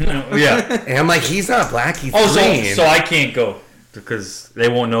shooting. Yeah. And I'm like, he's not black. He's Oh, green. so I can't go because they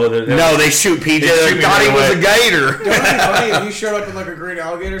won't know that. No, they shoot PJ. They They shoot me thought he right was a away. gator. That would be funny if you showed up in like a green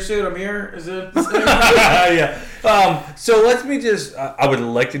alligator suit. I'm here. Is it? Yeah. So let me just. I would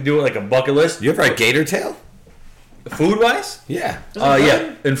like to do it like a bucket list. You ever had gator tail? Food wise? Yeah.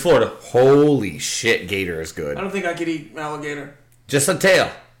 Yeah, in Florida. Holy shit, gator is I good. don't think I could eat alligator. Just a tail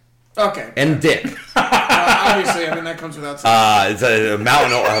Okay. and dick. Obviously, I mean that comes without saying. It's a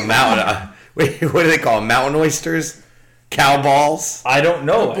mountain. Wait, what do they call them? Mountain oysters? Cow balls? I don't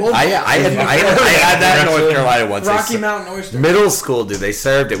know. I had that in North Carolina once. Rocky Mountain oyster. Middle school, dude. They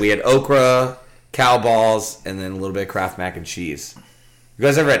served it. We had okra, cow balls, and then a little bit of Kraft mac and cheese. You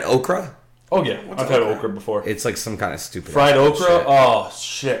guys ever had okra? Oh yeah, I've had okra before. It's like some kind of stupid fried okra. shit. Oh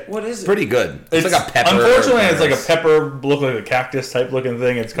shit! What is it? Pretty good. It's like a pepper. Unfortunately, it's like a pepper, look like a cactus type looking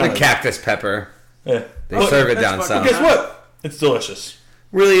thing. It's kind like of cactus pepper. Yeah. They serve it down south. But guess what? It's delicious.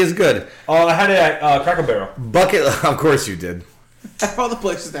 Really is good. I had it at Cracker Barrel. Bucket. Of course you did. Of all the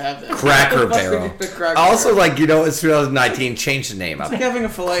places to have that. Cracker Barrel. Cracker Also, Barrel. it's 2019. Change the name up. It's like having a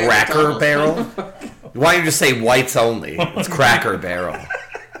fillet. Cracker Barrel. Why don't you just say whites only? It's Cracker Barrel.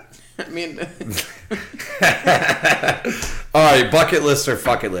 I mean, all right, bucket list or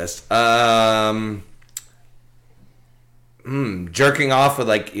fucket list. Jerking off with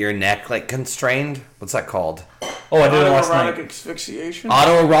like your neck like constrained. What's that called? Oh, I did it last autoerotic night. asphyxiation.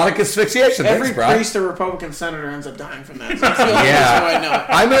 Autoerotic asphyxiation. Every Thanks, bro. priest or Republican senator ends up dying from that. So that's the only reason why I know it.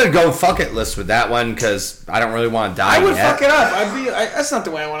 I'm gonna go fucket list with that one because I don't really want to die. I would yet. fuck it up. That's not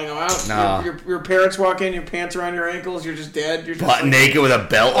the way I want to go out. No. Your parents walk in, your pants around your ankles, you're just dead. You're just Butt naked with a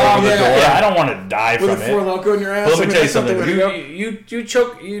belt Oh, over the yeah. door. Yeah, I don't want to die with from a it. Four Loko in your ass. But let me tell you that's not the something. way to go. You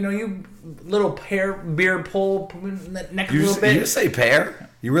choke. You little beard pull that neck a You little bit. you say pear?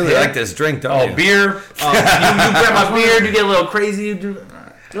 You really Pear? like this drink, don't you? Beer. You grab my beard. You get a little crazy. You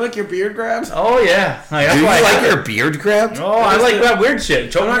like your beard grabs? Oh yeah. That's Do you why I like have your it. beard grabbed? Oh, I like that weird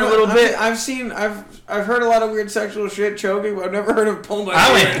shit. Choking a little bit. I've heard a lot of weird sexual shit choking, but I've never heard of pulling my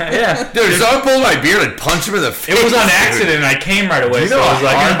beard. Yeah. Dude, someone pulled my beard and punched him in the face. It was on dude. accident, and I came right away. You So know I was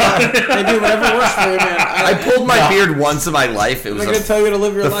like, I do whatever works for you, man. I pulled my beard once in my life. It I'm was not gonna tell you to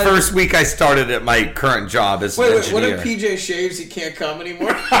live your the life. first week I started at my current job as an Wait, engineer. what if PJ shaves? He can't come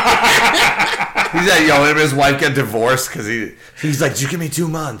anymore. He's like, yo, him and his wife get divorced because he's like, you give me 2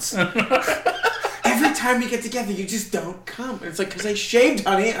 months. Every time you get together, you just don't come. And it's like, because I shaved,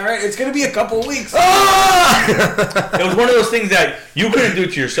 honey. All right, it's gonna be a couple of weeks. it was one of those things that you couldn't do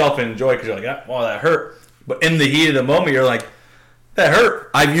to yourself and enjoy because you're like, oh, that hurt. But in the heat of the moment, you're like, that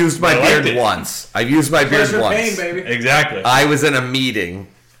hurt. I've used my I liked beard it. once. I've used my beard Pleasure once. pain, baby. Exactly. I was in a meeting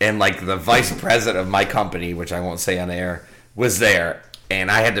and like the vice president of my company, which I won't say on air, was there. And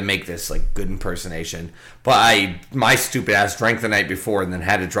I had to make this like good impersonation, but my stupid ass drank the night before and then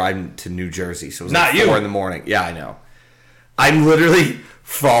had to drive to New Jersey. So it was Not like 4 you. in the morning. Yeah, I know. I'm literally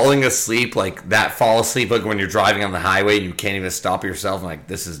falling asleep, like that fall asleep, like when you're driving on the highway and you can't even stop yourself. And like,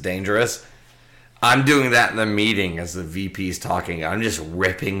 this is dangerous. I'm doing that in the meeting as the VP's talking. I'm just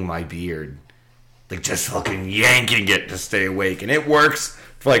ripping my beard, like just fucking yanking it to stay awake, and it works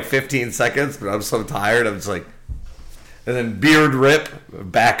for like 15 seconds. But I'm so tired. I'm just like. And then beard rip,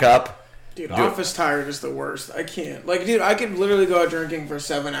 back up. Dude, office tired is the worst. I can't. Like, dude, I could literally go out drinking for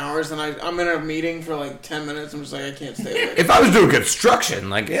 7 hours, and I'm in a meeting for like 10 minutes. I'm just like, I can't stay awake. If I was doing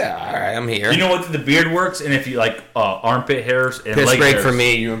construction, like, yeah, all right, I'm here. You know what? The beard works, and if you like armpit hairs and Piss leg break hairs, for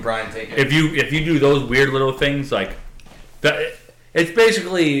me. You and Brian take it. If you do those weird little things, like that, it's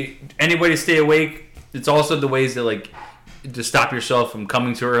basically any way to stay awake. It's also the ways that like to stop yourself from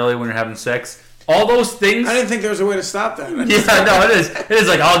coming too early when you're having sex. All those things. I didn't think there was a way to stop that. Yeah, no, it is. It is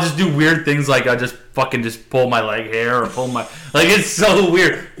like I'll just do weird things, like I just fucking just pull my leg hair or pull my like. It's so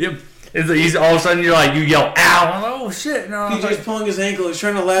weird. It's like he's all of a sudden you're like you yell ow. I'm like, oh shit! No, He's just pulling his ankle. He's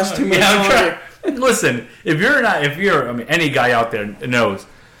trying to last 2 minutes I'm longer. trying- Listen, if you're I mean, any guy out there knows.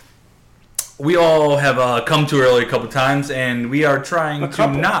 We all have come too early a couple times, and we are trying to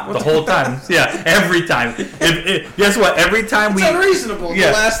not the whole time. Yeah, every time. Guess what? Every time It's unreasonable. Yeah.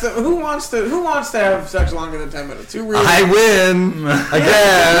 To last who wants to have sex longer than 10 minutes? Who really? I win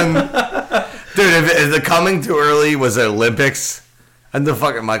again, dude. If the coming too early was the Olympics, and the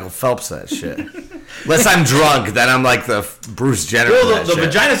fucking Michael Phelps that shit. Unless I'm drunk, then I'm like the Bruce Jenner. Well, of the that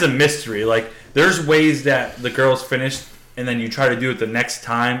shit. vagina's a mystery. Like, there's ways that the girl's finished, and then you try to do it the next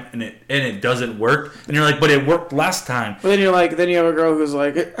time, and it doesn't work, and you're like, but it worked last time. But then you have a girl who's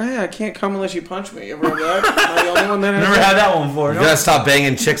like, I can't come unless you punch me. You ever heard that? Am I the only one that has Never that? had that one before. You No? gotta stop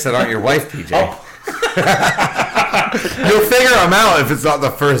banging chicks that aren't your wife, PJ. Oh. You'll figure them out if it's not the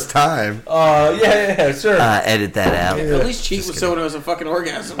first time. Yeah, sure. Edit that out. At least cheat with someone who has a fucking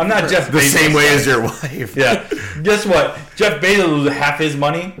orgasm. I'm not Jeff Bezos. The same way as your wife. Yeah. Guess what? Jeff Bezos loses half his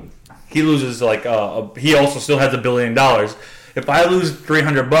money. He loses like he also still has $1 billion. If I lose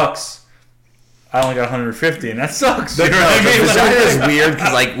 $300, I only got 150, and that sucks. You know what I mean? The vagina is weird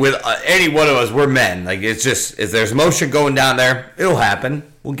because, like, with any one of us, we're men. Like, it's just if there's motion going down there, it'll happen.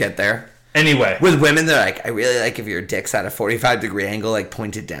 We'll get there. Anyway, With women, they're like, I really like if your dick's at a 45-degree angle, like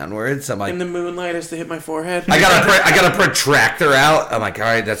pointed downwards. I'm like, And the moonlight has to hit my forehead. I got a protractor out. I'm like, all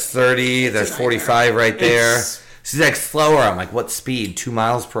right, that's 30. There's 45 right there. It's- She's like, slower. I'm like, what speed? 2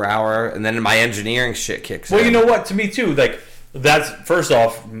 miles per hour? And then my engineering shit kicks in. well, you know what? To me too, like that's first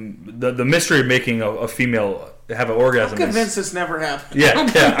off, the mystery of making a female have an orgasm. I'm convinced it's never happened. Yeah, I'm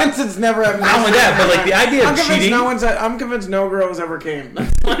convinced it's never happened. Not only that, but like the idea of cheating. I'm convinced no girls ever came.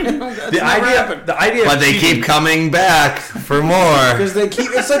 The idea. But they keep coming back for more. Because they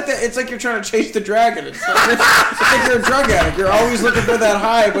keep. It's like you're trying to chase the dragon. It's like you're a drug addict. You're always looking for that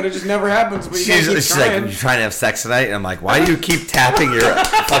high, but it just never happens. But she's like, "You're trying to have sex tonight," and I'm like, "Why do you keep tapping your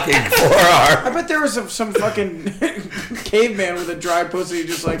fucking forearm?" I bet there was some fucking caveman with a dry pussy,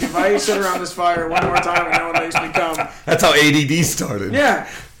 just like, if I sit around this fire one more time and no one makes me come. That's how ADD started. Yeah.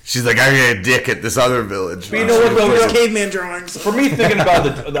 She's like, I got a dick at this other village. But you know what, though? Caveman drawings. For me, thinking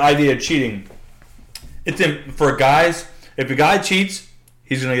about the idea of cheating, for guys, if a guy cheats,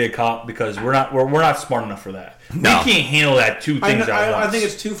 he's gonna get caught because we're not smart enough for that. No. We can't handle that two things at once. I think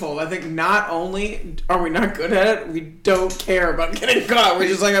it's twofold. I think not only are we not good at it, we don't care about getting caught. We're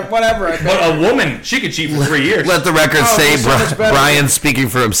just like, whatever. But a woman, she could cheat for 3 years. Let the record say Brian speaking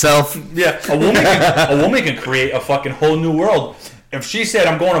for himself. Yeah, a woman can create a fucking whole new world. If she said,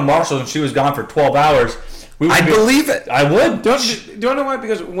 I'm going to Marshall's and she was gone for 12 hours, I'd believe it. I would. Don't know why?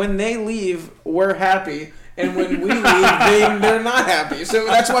 Because when they leave, we're happy. And when we leave, they're not happy. So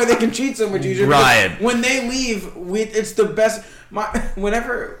that's why they can cheat so much easier. Ryan. When they leave, it's the best.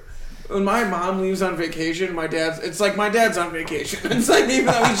 When my mom leaves on vacation, it's like my dad's on vacation. It's like, even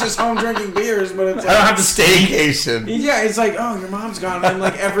though he's just home drinking beers, but it's like, I don't have to staycation. Yeah, it's like, oh, your mom's gone, and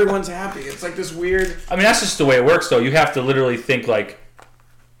like everyone's happy. It's like this weird. I mean, that's just the way it works, though. You have to literally think like,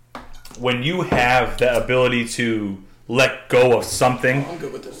 when you have the ability to let go of something. I'm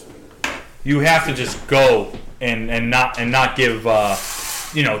good with this. You have to just go and not give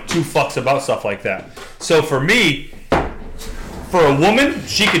two fucks about stuff like that. So for me, for a woman,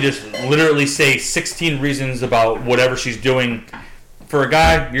 she could just literally say 16 reasons about whatever she's doing. For a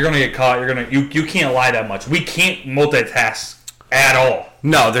guy, you're gonna get caught. You can't lie that much. We can't multitask at all.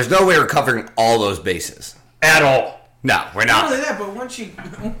 No, there's no way we're covering all those bases At all. No, we're not. Not only that, but once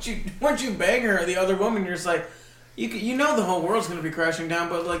you bang her, the other woman, you're just like. You know the whole world's going to be crashing down,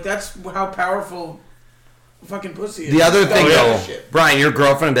 but like that's how powerful fucking pussy is. The other thing, though, shit. Brian, your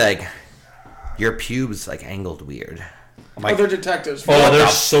girlfriend would be like, your pubes like angled weird. I'm like, they're detectives. They're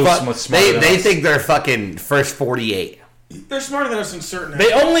so smart. They think they're fucking first 48. They're smarter than us in certain.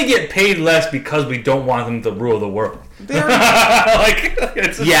 They only get paid less because we don't want them to rule the world. Yeah,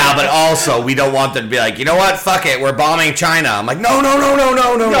 but also we don't want them to be like, you know what? Fuck it, we're bombing China. I'm like, no. No,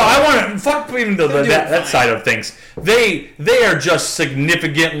 I want to fuck even that side of things. They are just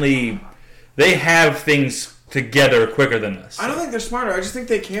significantly. They have things together quicker than us. I don't think they're smarter. I just think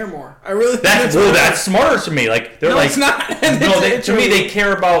they care more. I really think that's smarter to me. Like they're like, it's not. To me, they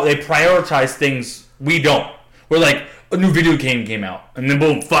care about. They prioritize things we don't. We're like. A new video game came out, and then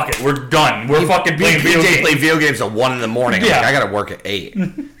boom, fuck it, we're done. We're fucking playing video games. Play video games at 1 a.m. Yeah. Like, I gotta work at 8.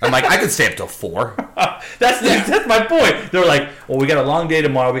 I'm like, I could stay up till 4. That's my point. They're like, well, we got a long day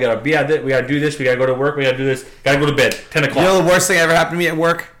tomorrow. We gotta be at it. We gotta do this. We gotta go to work. We gotta do this. Gotta go to bed. 10 o'clock. You know the worst thing that ever happened to me at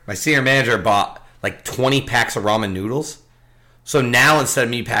work? My senior manager bought like 20 packs of ramen noodles. So now instead of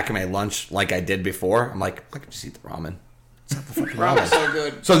me packing my lunch like I did before, I'm like, I can just eat the ramen. It's not the fucking Ramen's so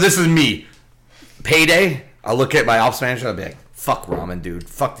good. So this is me. Payday. I'll look at my ops manager and I'll be like, fuck ramen, dude.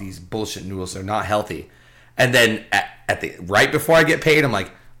 Fuck these bullshit noodles. They're not healthy. And then at the right before I get paid, I'm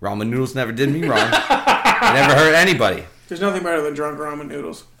like, ramen noodles never did me wrong. I never hurt anybody. There's nothing better than drunk ramen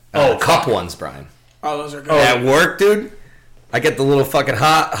noodles. Cup ones, Brian. Oh, those are good. At work, dude, I get the little fucking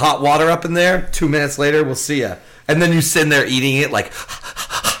hot water up in there. 2 minutes later, we'll see ya. And then you sit there eating it like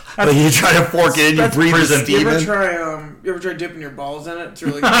you try to fork it in, you breathe the steam in. You ever try dipping your balls in it? It's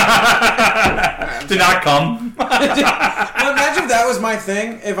really good. Did not come. Well, imagine if that was my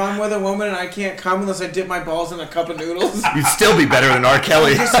thing. If I'm with a woman and I can't come unless I dip my balls in a cup of noodles. You'd still be better than R.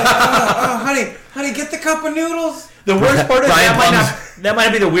 Kelly. Just like, honey, get the cup of noodles. The worst part is that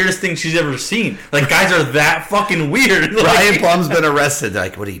might be the weirdest thing she's ever seen. Like, guys are that fucking weird. Brian Plum's been arrested.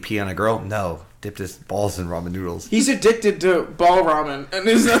 Like, what, did he pee on a girl? No. Dipped his balls in ramen noodles. He's addicted to ball ramen, and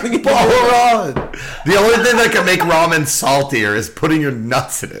there's nothing. Ball ramen. The only thing that can make ramen saltier is putting your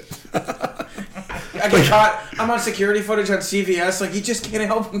nuts in it. I get caught. I'm on security footage on CVS. Like, he just can't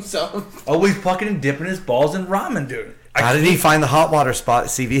help himself. Always fucking dipping his balls in ramen, dude. How did he find the hot water spot at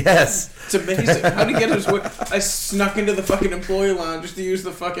CVS? It's amazing. How did he get his? I snuck into the fucking employee lounge just to use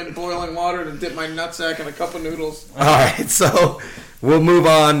the fucking boiling water to dip my nutsack in a cup of noodles. All right, so we'll move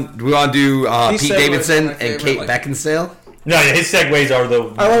on. We want to do Pete Davidson and Kate Beckinsale. No, his segues are the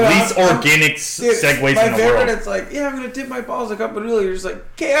least organic segues in the world. My favorite, it's like, I'm going to dip my balls in a cup of noodles. You're just like,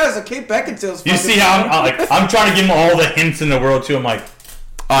 it's a Kate Beckinsale's. You see how I'm trying to give him all the hints in the world, too. I'm like,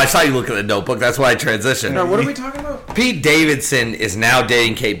 oh, I saw you look at the notebook. That's why I transitioned. No, what are we talking about? Pete Davidson is now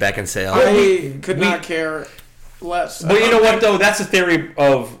dating Kate Beckinsale. I could not care less. But you know what though? That's a theory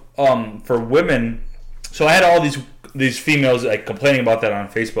of for women. So I had all these females like complaining about that on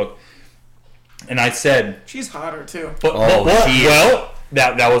Facebook, and I said she's hotter too.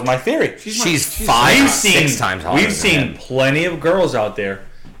 That was my theory. She's 5, 6 times hotter. We've seen plenty of girls out there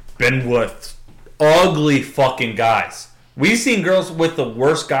been with ugly fucking guys. We've seen girls with the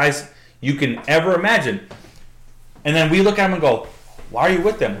worst guys you can ever imagine. And then we look at them and go, why are you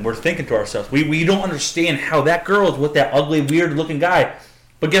with them? We're thinking to ourselves, we don't understand how that girl is with that ugly, weird-looking guy.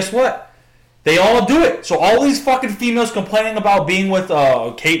 But guess what? They all do it. So all these fucking females complaining about being with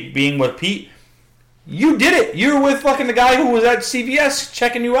Kate, being with Pete, you did it. You were with fucking the guy who was at CVS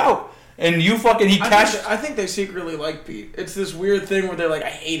checking you out. And you fucking, I think they secretly like Pete. It's this weird thing where they're like, I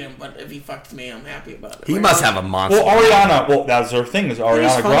hate him, but if he fucks me, I'm happy about it. He must have a monster. Well, Ariana, that's her thing, is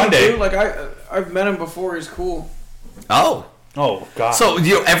Ariana Grande. Too. Like, I've met him before. He's cool. Oh, God. So,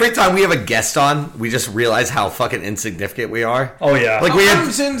 every time we have a guest on, we just realize how fucking insignificant we are. Oh, yeah. Like, I'm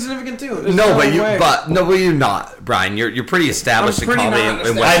insignificant, too. You're not, Brian. You're pretty established in comedy.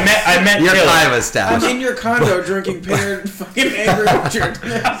 I met you're Taylor. kind of established. I'm in your condo drinking Pinard fucking Angry Orchard.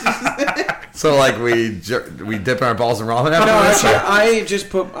 So, like, we dip our balls in ramen after No, this? I just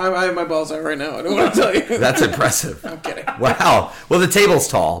put... I have my balls out right now. I don't want to tell you. That's impressive. I'm kidding. Wow. Well, the table's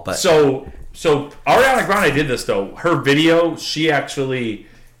tall, but... So Ariana Grande did this though. Her video, she actually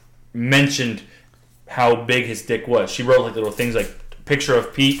mentioned how big his dick was. She wrote like little things like picture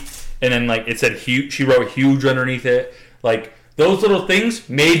of Pete, and then like it said huge. She wrote huge underneath it. Like those little things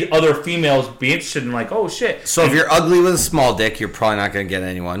made other females be interested in like, oh shit. So if you're ugly with a small dick, you're probably not going to get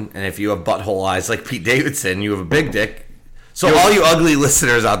anyone. And if you have butthole eyes like Pete Davidson, you have a big dick. So all you ugly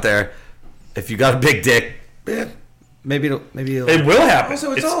listeners out there, if you got a big dick, maybe it will happen.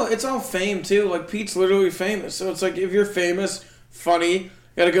 Also, it's all fame too. Like Pete's literally famous, so it's like if you're famous, funny,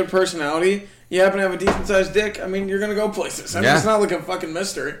 got a good personality, you happen to have a decent sized dick. I mean, you're gonna go places. I mean, it's not like a fucking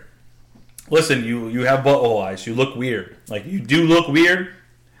mystery. Listen, you have butthole eyes. You look weird. Like you do look weird.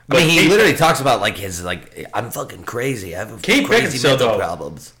 I mean, he literally talks about like his I'm fucking crazy. I have crazy mental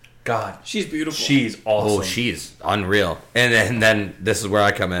problems. God, she's beautiful. She's awesome. Oh, she's unreal. And then this is where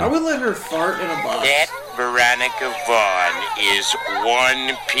I come in. I would let her fart in a box. That Veronica Vaughn is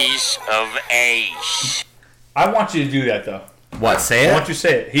one piece of ace. I want you to do that though. What? Say it. I want you to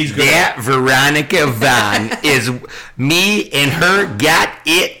say it. He's good. That Veronica Vaughn is me and her got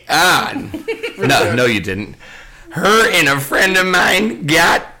it on. No, you didn't. Her and a friend of mine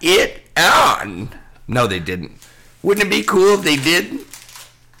got it on. No, they didn't. Wouldn't it be cool if they did?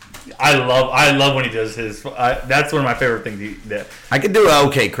 I love when he does his. That's one of my favorite things. I could do an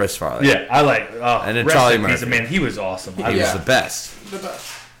okay Chris Farley. Yeah, I like. And then Charlie Murphy. Man, he was awesome. He was the best. The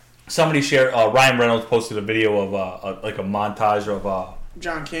best. Somebody shared. Ryan Reynolds posted a video of like a montage of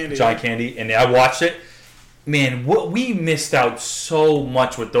John Candy. John Candy, and I watched it. Man, what we missed out so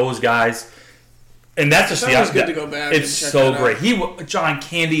much with those guys, and that's just it's good to go back. It's so great. John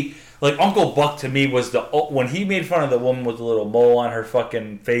Candy. Like, Uncle Buck, to me, was when he made fun of the woman with the little mole on her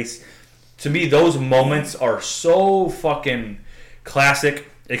fucking face. To me, those moments are so fucking classic,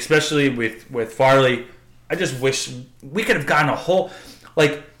 especially with Farley. I just wish we could have gotten a whole...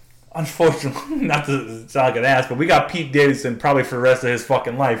 Like, unfortunately, not to sound like an ass, but we got Pete Davidson probably for the rest of his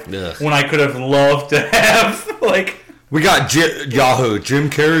fucking life. Ugh. When I could have loved to have, like... We got Yahoo, Jim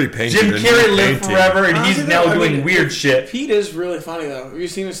Carrey painted. Jim Carrey lived forever, and he's now doing weird shit. Pete is really funny, though. Have you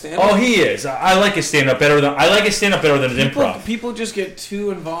seen his stand-up? Oh, he is. I like his stand-up better than his improv. People just get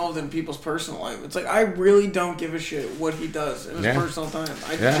too involved in people's personal life. It's like, I really don't give a shit what he does in his personal time.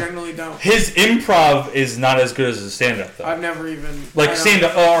 I generally don't. His improv is not as good as his stand-up, though. I've never even... Like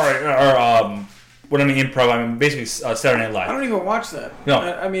stand-up, or what I mean improv, I mean basically Saturday Night Live. I don't even watch that. No.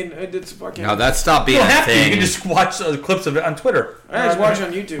 I mean, it's fucking... No, that stopped being you don't a have thing. to. You can just watch clips of it on Twitter. I just watch it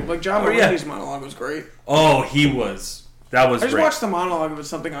on YouTube. Like, John Mulaney's monologue was great. Oh, he was. That was great. I just watched the monologue of it,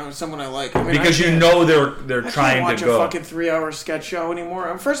 someone I like. I mean, because you know they're trying to go. I can't watch a fucking 3-hour sketch show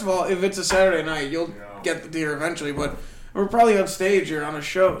anymore. First of all, if it's a Saturday night, you'll get the deer eventually, but we're probably on stage or on a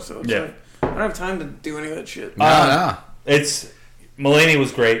show, so it's like, I don't have time to do any of that shit. No. Mulaney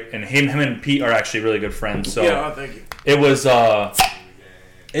was great, and him and Pete are actually really good friends. So thank you. It was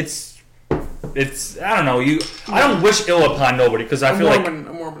it's I don't know, I don't wish ill upon nobody because I feel like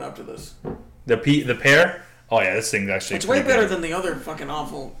I'm warming up to this. The pair. Oh yeah, this thing's actually. It's way better than the other fucking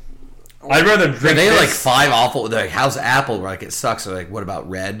awful. I'd rather drink. They have like 5 awful. They're like, how's Apple? We're like, it sucks. They're like, what about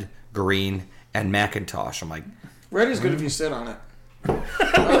Red, Green, and Macintosh? I'm like, Red is good if you sit on it.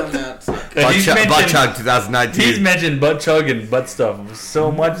 Other than that, Butt Chug 2019. He's mentioned butt chug and butt stuff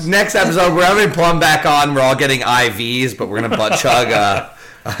so much. Next episode, we're having Plum back on. We're all getting IVs, but we're gonna butt chug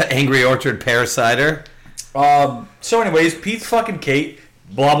Angry Orchard pear cider. So anyways, Pete's fucking Kate.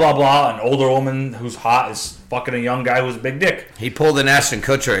 Blah, blah, blah. An older woman who's hot is fucking a young guy who's a big dick. He pulled an Ashton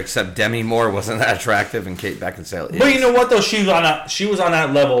Kutcher, except Demi Moore wasn't that attractive, and Kate Beckinsale is. But you know what, though? She was on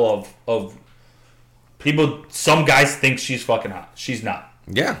that level of people... Some guys think she's fucking hot. She's not.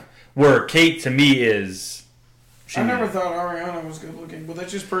 Yeah. Where Kate, to me, is... I never thought Ariana was good looking, but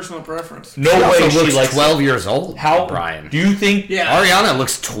that's just personal preference. No She way also she looks likes... 12 years old, How, Brian. Do you think... Yeah. Ariana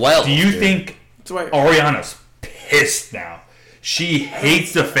looks 12. Do you dude. think That's why. Ariana's pissed now? She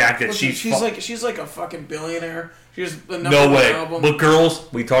hates the fact that Listen, she's... she's like a fucking billionaire. She's the number No one way. album. But girls,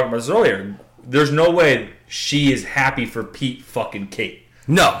 we talked about this earlier. There's no way she is happy for Pete fucking Kate.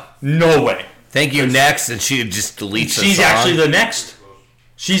 No. No way. Thank you, next, and she just deletes the She's song. actually the next.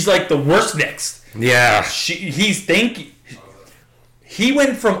 She's like the worst next. Yeah. He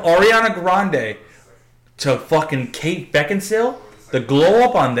went from Ariana Grande to fucking Kate Beckinsale. The glow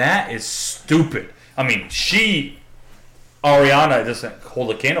up on that is stupid. I mean, Ariana doesn't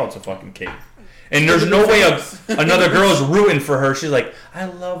hold a candle to fucking Kate. And there's no way another girl's rooting for her. She's like, I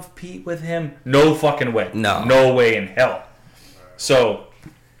love Pete with him. No fucking way. No. No way in hell. So,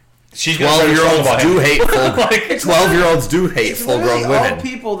 she's gonna start 12-year-olds about do him. hate full. Like, 12-years do hate It's full-grown literally all women.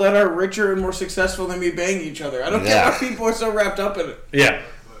 people that are richer and more successful than me bang each other. I don't Yeah. get why people are so wrapped up in it. Yeah.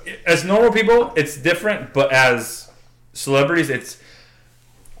 As normal people, it's different, but as celebrities, it's...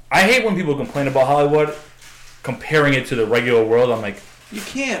 I hate when people complain about Hollywood, comparing it to the regular world. I'm like, You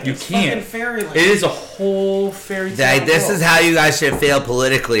can't. you It's can't. fucking fairyland. It is a whole fairy tale. This world. is how you guys should feel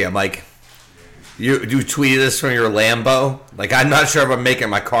politically. I'm like, you tweeted this from your Lambo? Like, I'm not sure if I'm making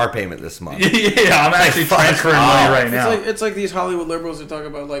my car payment this month. Yeah, I'm actually fuck transferring off. money right now. It's like these Hollywood liberals that talk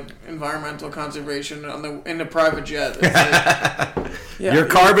about like environmental conservation in the private jet. It's like, yeah, Your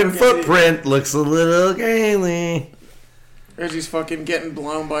carbon fucking- footprint looks a little gaily. As he's fucking getting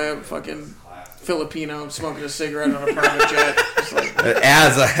blown by a fucking Filipino smoking a cigarette on a private jet. It's like,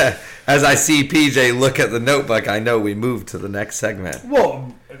 As I see PJ look at the notebook, I know we moved to the next segment.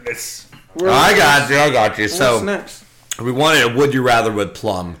 Well, it's... I got you. What's So next? we wanted a Would You Rather with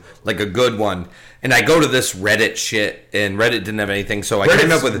Plum, like a good one. And I go to this Reddit shit, and Reddit didn't have anything, so I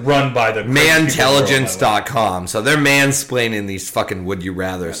came up Reddit's with run by the mantelligence.com. So they're mansplaining these fucking Would You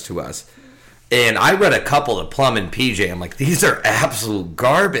Rathers to us. And I read a couple to Plum and PJ. I'm like, these are absolute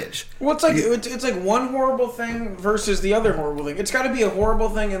garbage. Well, it's like one horrible thing versus the other horrible thing. It's got to be a horrible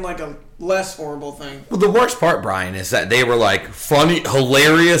thing and like a less horrible thing. Well, the worst part, Brian, is that they were like funny,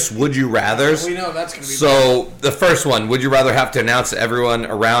 hilarious Would You Rathers. We know that's going to be So the first one, would you rather have to announce to everyone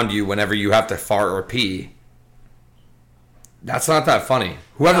around you whenever you have to fart or pee? That's not that funny.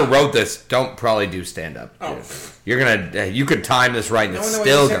 Whoever wrote this don't probably do stand up. Oh. You're gonna, you could time this right, and it's Knowing the way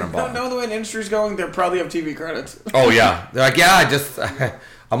still this- gonna bomb. Knowing the way the industry's going, they'll probably have TV credits. Oh yeah, they're like, yeah,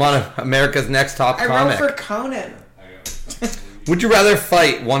 I'm on America's Next Top I Comic. wrote for Conan. Would you rather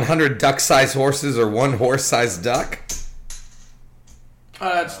fight 100 duck-sized horses or one horse-sized duck?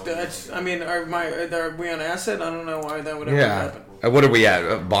 That's. I mean, are we on acid? I don't know why that would ever Yeah. happen. What are we at?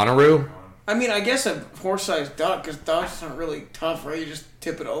 Bonnaroo? I mean, I guess a horse-sized duck, because ducks aren't really tough, right? You just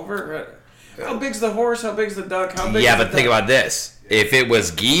tip it over. Right? How big's the horse? How big's the duck? How big? Yeah, is the but think duck? about this. If it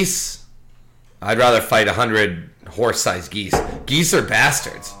was geese, I'd rather fight 100 horse-sized geese. Geese are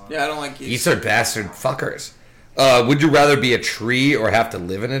bastards. Yeah, I don't like geese. Geese are bastard fuckers. Would you rather be a tree or have to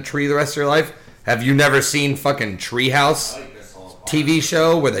live in a tree the rest of your life? Have you never seen fucking Treehouse TV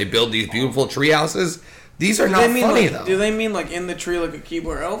show where they build these beautiful tree houses? These are not funny, though. Do they mean like in the tree, like a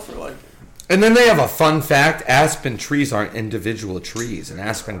Keebler elf, or like? And then they have a fun fact. Aspen trees aren't individual trees, and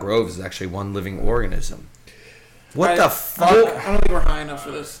Aspen Grove is actually one living organism. What the fuck? I don't think we're high enough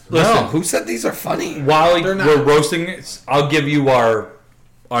for this. No, Listen. who said these are funny? While They're not. we're roasting it, I'll give you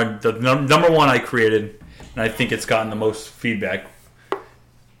the number one I created, and I think it's gotten the most feedback.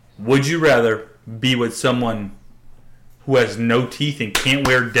 Would you rather be with someone who has no teeth and can't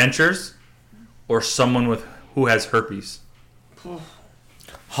wear dentures, or someone who has herpes?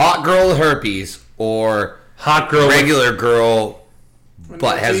 Hot girl with herpes or Hot girl. regular girl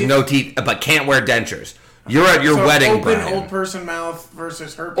but has teeth? no teeth but can't wear dentures. You're at your So wedding, open Brian. old person mouth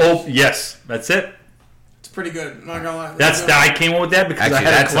versus herpes. Oh yes, that's it. It's pretty good. I'm not gonna lie. That's I came up with that because Actually,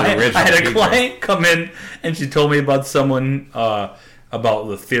 I had that's a an client. original I had a feature. client come in and she told me about someone about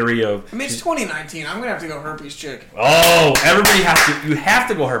the theory of. I mean, it's 2019. I'm gonna have to go herpes chick. Oh, everybody has to. You have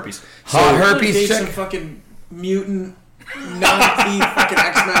to go herpes. Hot So, herpes Date chick. some fucking mutant non-teeth fucking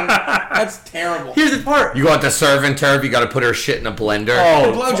X-Men. That's terrible. Here's the part. You go out to serve and turf, you got to put her shit in a blender. The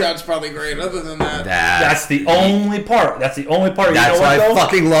Oh, blowjob's probably great. Other than that, that's the only part. That's the only part. That's you know why what, I though?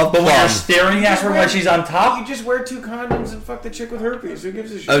 fucking love But when you're plum. staring at her when she's on you top, just wear 2 condoms and fuck the chick with herpes. Who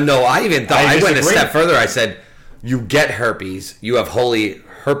gives a shit? Oh no, I even thought I I went a disagree. step further. I said, you get herpes, you have holy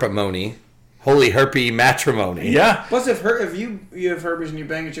herpimony, holy herpy matrimony. yeah. Plus, if you have herpes and you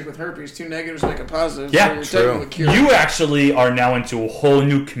bang a chick with herpes, 2 negatives make a positive. Yeah, so you're true. technically cured. You actually are now into a whole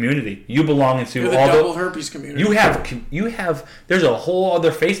new community. You belong into You're the all double the. herpes community. You have. There's a whole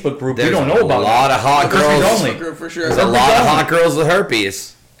other Facebook group There's we don't know about. a lot of hot Herpes girls. only. group for sure. There's a Herpes lot of only. hot girls with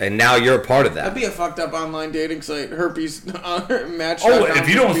herpes, and now you're a part of That'd that. be a fucked up online dating site. Herpes match. Oh, if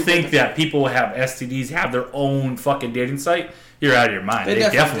you don't think that people who have STDs have their own fucking dating site, you're out of your mind. They They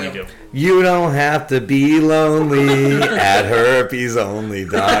definitely definitely do. You don't have to be lonely at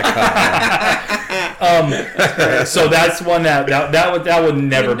herpesonly.com. So that's one that would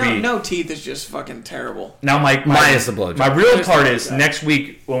never be. No teeth is just fucking terrible. Now my Minus the blowjob. My real Minus part the is blowjob. next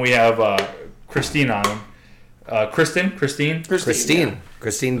week when we have Christine on. Christine Christine Blinn.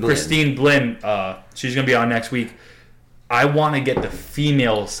 Christine Blinn. She's gonna be on next week. I want to get the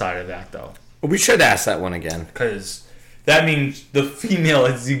female side of that though, We should ask that one again. because that means the female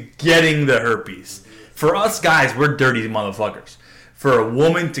is getting the herpes. For us guys, we're dirty motherfuckers. For a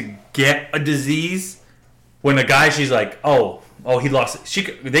woman to get a disease, when a guy, she's like, oh, he lost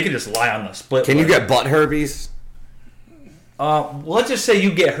it. They could just lie on the split. Can you list. get butt herpes? Let's just say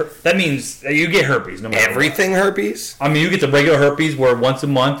you get that means you get herpes no matter what. Everything herpes? I mean, you get the regular herpes where once a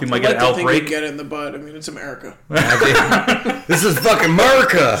month you might get an Like the thing you outbreak. get it in the butt. I mean, it's America. This is fucking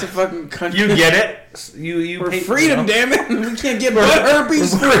America. It's a fucking country. You get it. You For pay freedom, you know? damn it. We can't get butt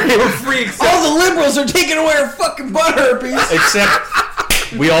herpes. We're free, except, All the liberals are taking away our fucking butt herpes. except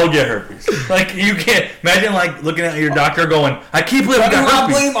we all get herpes. Like you can't imagine like looking at your doctor going, "I keep living Why do got I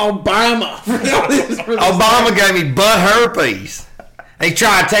herpes." blame Obama for this? Obama gave me butt herpes. He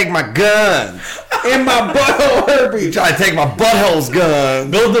tried to take my guns. In my butthole He herpes. tried to take my butthole's guns.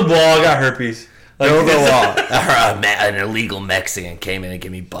 Bill DeWall got herpes. Like, Build a wall. An illegal Mexican came in and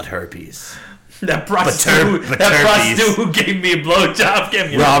gave me butt herpes. That prostitute who gave me a blowjob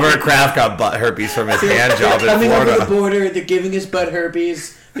gave me Robert Kraft got butt herpes from his hand job in Coming over the Florida. border, they're giving us butt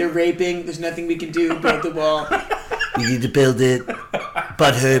herpes. They're raping. There's nothing we can do. Build the wall. You need to build it.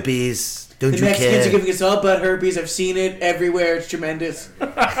 Butt herpes. Don't The Mexicans are giving us all butt herpes. I've seen it everywhere. It's tremendous.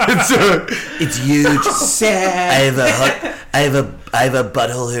 It's huge. Sad. I have a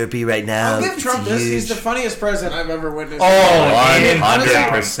butthole herpes right now. I'll give Trump this. He's the funniest president I've ever witnessed. Oh, And honestly,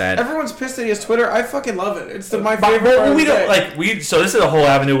 100%. everyone's pissed at his Twitter. I fucking love it. It's my But favorite part of we the don't day. so this is a whole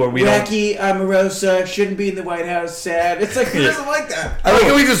avenue where we don't. Wacky, Omarosa, shouldn't be in the White House, sad. It's like, who doesn't like that? I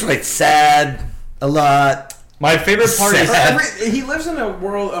think we just write sad a lot. My favorite part is He lives in a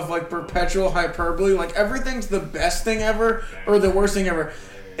world of like perpetual hyperbole. Like everything's the best thing ever or the worst thing ever.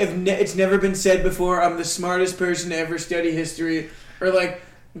 It's never been said before. I'm the smartest person to ever study history. Or like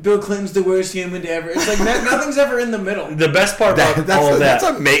Bill Clinton's the worst human to ever. It's like nothing's ever in the middle. the best part about all of that.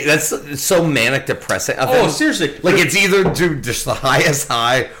 That's so manic depressing. Oh, seriously. Like it's either do just the highest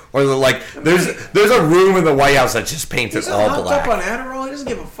high or the like. There's a room in the White House that's just painted He's all hopped black. up on Adderall. He doesn't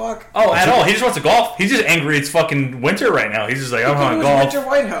give a fuck. Oh, at all. He just wants to golf. He's just angry it's fucking winter right now. He's just like, I It want to was golf. Winter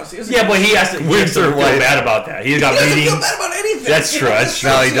White House. Yeah, but he has to feel White. bad about that. He's got He doesn't meetings. feel bad about anything. That's true, that's true.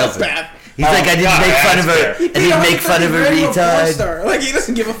 No, he It's not doesn't. bad. He's like, I didn't God, make fun of that's her. fair. I didn't make fun of a retard. Star. Like he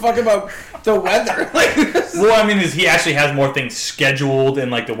doesn't give a fuck about the weather. Like Well, I mean, is he actually has more things scheduled in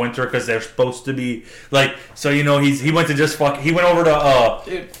like the winter because they're supposed to be like. So he went to just fuck. He went over to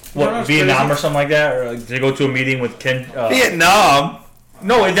Dude, you know what's Vietnam crazy? or something like that, or like, to go to a meeting with Ken. Vietnam.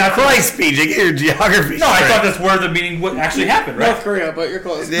 No, that's Christ, PJ, get your geography. No, I straight. thought that's where the meeting would actually happen, right? North Korea, but you're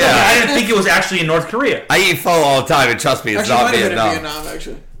close. Yeah. No, I didn't think it was actually in North Korea. I eat pho all the time, and trust me, it's Actually, not might have been in Vietnam. Vietnam.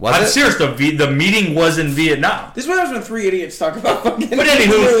 Actually, Was I'm it? serious. The meeting was in Vietnam. this is what happens when 3 idiots talk about fucking. But anywho-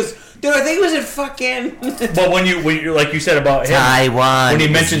 news. Dude, I think it was in fucking. But when you like you said about him, Taiwan. when he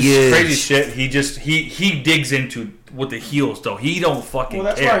is mentions huge. crazy shit, he digs into with the heels though. He don't fucking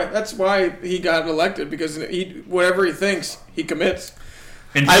Well, care. that's why he got elected because whatever he thinks, he commits.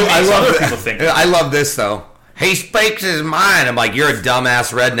 And he I makes love other it. people think. I love this though. He speaks his mind. I'm like, you're a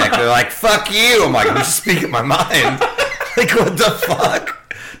dumbass redneck. They're like, fuck you. I'm like, I'm just speaking my mind. Like, what the fuck?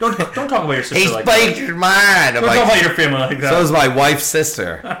 Don't talk about your sister He like speaks that. his mind. I'm Don't talk like, about your family like that. so is my wife's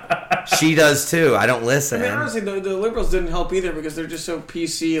sister. She does too. I don't listen. I mean, honestly, the liberals didn't help either because they're just so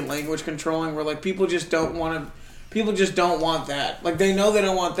PC and language controlling. Where like people just don't want to. People just don't want that. Like they know they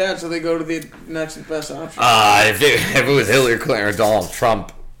don't want that, so they go to the next best option. If it was Hillary Clinton or Donald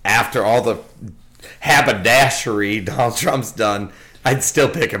Trump, after all the haberdashery Donald Trump's done, I'd still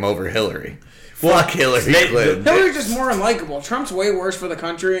pick him over Hillary. Fuck Hillary Clinton. Hillary's just more unlikable. Trump's way worse for the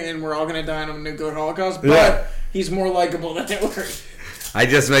country, and we're all going to die in a nuclear holocaust, but he's more likable than Hillary. It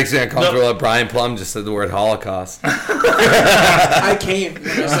just makes me uncomfortable that Brian Plum just said the word Holocaust. I came.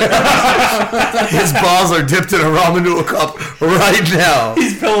 His balls are dipped in a ramen noodle cup right now.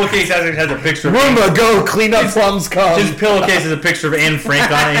 His pillowcase has a picture of Roomba, go clean up Plum's cum. His pillowcase has a picture of Anne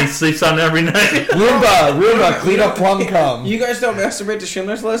Frank on it, and he sleeps on it every night. Roomba, clean up Plum cum. You guys don't masturbate to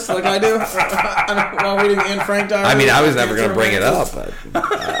Schindler's List like I do while reading Anne Frank diary? I mean, I was never going to bring it up, but...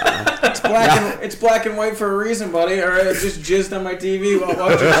 It's black and white for a reason, buddy. All right, I just jizzed on my TV while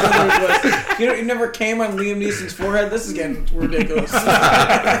watching Schindler's List. You never came on Liam Neeson's forehead? This is getting ridiculous.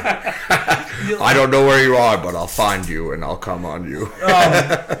 I don't know where you are, but I'll find you and I'll come on you.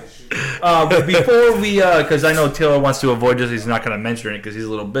 But before we, because I know Taylor wants to avoid this, he's not going to mention it because he's a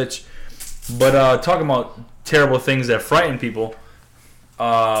little bitch. But talking about terrible things that frighten people,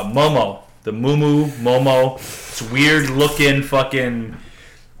 Momo, the Momo, it's weird looking fucking.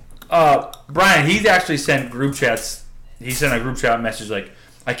 Brian, he's actually sent group chats. He sent a group chat message like,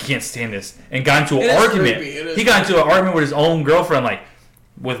 "I can't stand this," and got into an argument. He got into an argument with his own girlfriend, like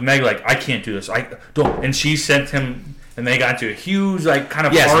with Meg, like, "I can't do this. I don't." And she sent him, and they got into a huge, like, kind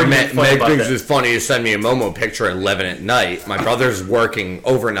of argument. Meg thinks it's funny to send me a Momo picture at 11 at night. My brother's working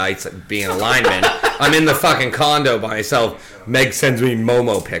overnights being a lineman. I'm in the fucking condo by myself. Meg sends me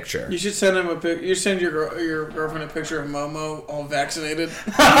Momo picture. You should send him a pic. You send your girlfriend a picture of Momo all vaccinated.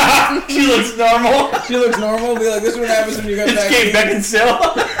 She looks normal. She looks normal. Be like, this is what happens when you got vaccinated. Kate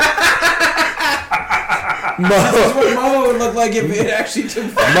Beckinsale. This is what Momo would look like if it actually took.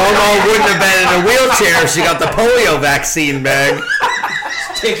 Momo wouldn't have been in a wheelchair if she got the polio vaccine, Meg.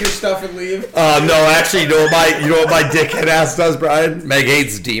 Take your stuff and leave. No, actually, you know what my dickhead ass does, Brian? Meg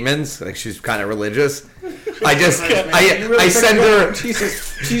hates demons. Like, she's kind of religious. I send her.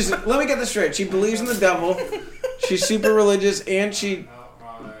 She's. Let me get this straight. She believes in the devil. She's super religious, and she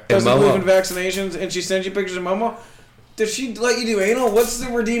doesn't believe in vaccinations. And she sends you pictures of Momo. Does she let you do anal? What's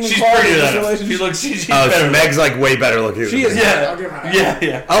the redeeming quality of this relationship? She's better. Meg's like way better looking. She is. Yeah. I'll give her that.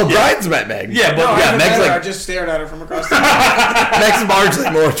 Yeah. Oh, Brian's met Meg. Yeah, but Meg's like. I just stared at her from across the room. Meg's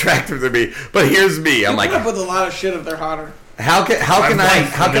marginally more attractive than me. But here's me. I'm like, put up with a lot of shit if they're hotter. How can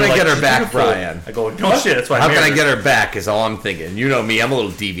I get her back, Brian? I go, no shit. That's why. How can I get her back? Is all I'm thinking. You know me. I'm a little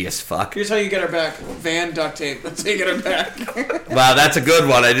devious fuck. Here's how you get her back: Van duct tape. That's how you get her back. Wow, that's a good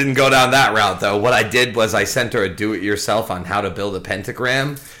one. I didn't go down that route though. What I did was I sent her a do-it-yourself on how to build a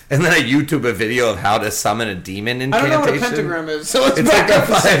pentagram, and then I YouTube a video of how to summon a demon incantation. I don't know what a pentagram is, so it's like a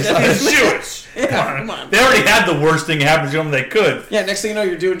It's Jewish. Yeah, come on. They already had the worst thing happen to them they could. Yeah, next thing you know,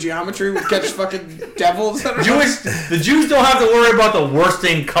 you're doing geometry with catch fucking devils. The Jews don't have to worry about the worst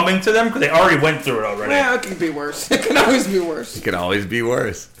thing coming to them because they already went through it already. Yeah, it can be worse. It can always be worse. It can always be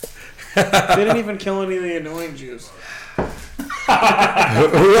worse. They didn't even kill any of the annoying Jews. Who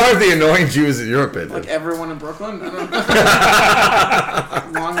are the annoying Jews in your opinion? Like everyone in Brooklyn? I don't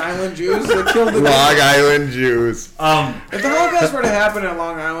know. Long Island Jews? They killed the Long Island Jews. If the Holocaust were to happen in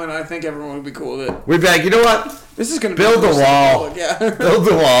Long Island, I think everyone would be cool with it. We'd be like, you know what? This is going to build a wall. Yeah. Build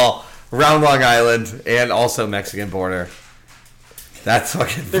a wall around Long Island and also Mexican border. That's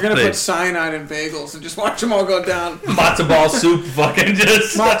fucking They're going to funny. put cyanide in bagels and just watch them all go down. Matzo ball soup fucking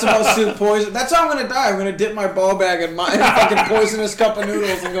just... Matzo ball soup poison. That's how I'm going to die. I'm going to dip my ball bag in my fucking poisonous cup of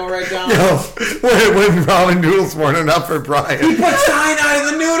noodles and go right down. Yo, when ramen noodles weren't enough for Brian. He put cyanide in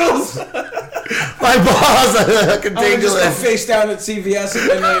the noodles! My balls are I'm going to just go face down at CVS at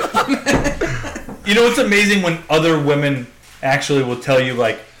midnight. You know what's amazing when other women actually will tell you,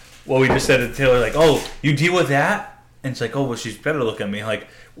 like, what we just said to Taylor, like, oh, you deal with that? And it's like, oh, well, she's better looking than me. Like,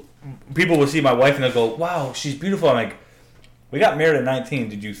 people will see my wife and they'll go, wow, she's beautiful. I'm like, we got married at 19.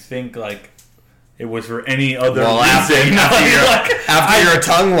 Did you think, like, it was for any other reason? After your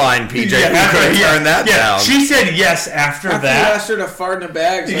tongue line, PJ, you couldn't turn that down. She said yes after that. You asked her to fart in a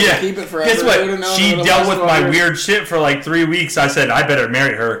bag so I could keep it forever. Guess what? She dealt with my weird shit for like 3 weeks. I said, I better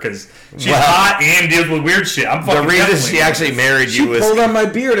marry her because she's hot and deals with weird shit. I'm fucking The reason she actually married you was... She pulled on my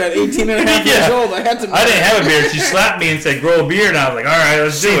beard at 18 and a half years old. I didn't have a beard. She slapped me and said, grow a beard. And I was like, all right,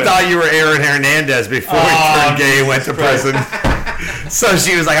 let's do it. She thought you were Aaron Hernandez before he turned gay and went to prison. So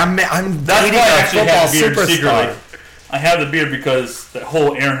she was like, I'm dating a football superstar. I have the beard because the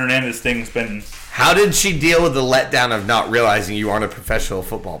whole Aaron Hernandez thing's been... How did she deal with the letdown of not realizing you aren't a professional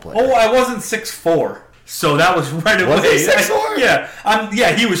football player? Oh, I wasn't 6'4". So that was right away. Was he 6'4"?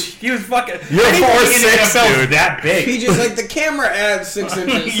 Yeah, he was fucking. You're I didn't think 4'6", NFL dude. That big. PJ's like, the camera adds 6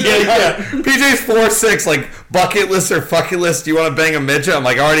 inches. Yeah. PJ's 4'6", like bucket list or fucking list. Do you want to bang a midget? I'm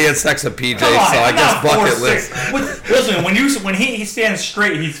like, I already had sex with PJ, Come on, so I I'm guess not bucket 4'6". list. Listen, when he stands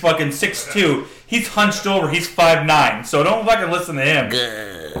straight, he's fucking 6'2". He's hunched over. He's 5'9". So don't fucking listen to him.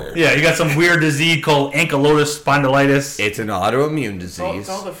 Yeah, you got some weird disease called ankylosing spondylitis. It's an autoimmune It's disease.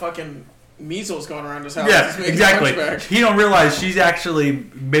 all the fucking measles going around his house. Yeah, Just making exactly. hunchback. He don't realize she's actually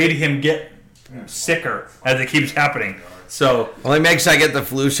made him get sicker as it keeps happening. So Only makes sure I get the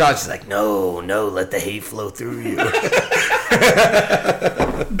flu shot. She's like, no, let the hate flow through you.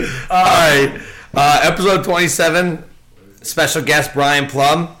 All right. Episode 27. Special guest Brian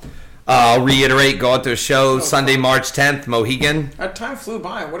Plum. I'll reiterate, go out to a show Sunday, March 10th, Mohegan. That time flew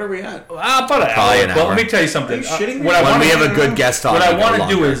by. What are we at? about an Probably hour. an Well, hour. let me tell you something. Are you shitting me? What I When want we to have a good guest on. What I we go want to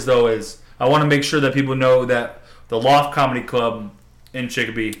do longer. is I want to make sure that people know that the Loft Comedy Club in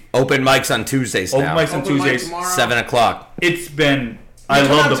Chicopee, Open mics on Tuesdays open now. mics on Open mic Tuesdays. tomorrow. 7 o'clock. It's been. I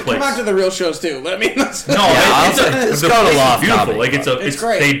love the place. Come out to the real shows too. Let me. No, Yeah, let's the go to place is Loft beautiful. Comedy Like Club. it's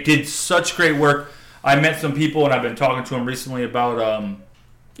great. They did such great work. I met some people and I've been talking to them recently about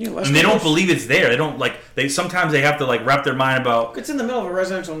and they don't believe it's there. They don't sometimes they have to wrap their mind about. It's in the middle of a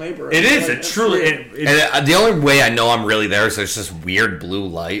residential neighborhood. It is. Like, It truly. weird. And the only way I know I'm really there is there's this weird blue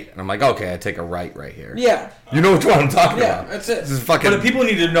light. And I'm like, okay, I take a right here. Yeah. You know which one I'm talking Yeah, about. that's it. This is fucking... But people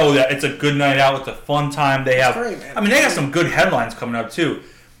need to know that it's a good night out. It's a fun time. They have. great, man. I mean, they got some good headlines coming up too.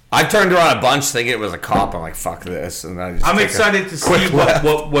 I've turned around a bunch thinking it was a cop. I'm like, fuck this. And I just I'm take a excited to see quick left.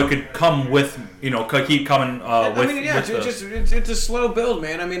 what could come with could keep coming with. I mean, yeah, with it's a slow build,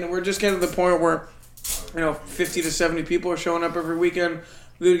 man. I mean, we're just getting to the point where 50 to 70 people are showing up every weekend.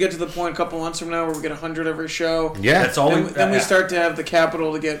 We would get to the point a couple months from now where we get 100 every show. Yeah. That's all. Then we start to have the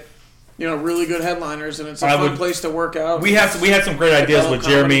capital to get really good headliners, and it's a fun place to work out. We had some great ideas with Develop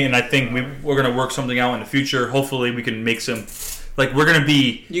Jeremy, comedy. and I think we're gonna work something out in the future. Hopefully, we can make some. We're gonna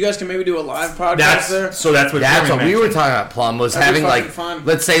be. You guys can maybe do a live podcast there. That's what. That's Jeremy what we were mentioned. talking about, Plum, was That'd be having fucking fun.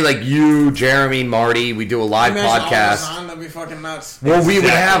 let's say you, Jeremy, Marty, we do a live Imagine all of us podcast. on, that'd be fucking nuts. Well, we would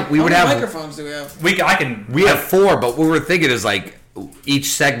Exactly. have How many microphones do we have? We have 4, but what we're thinking is each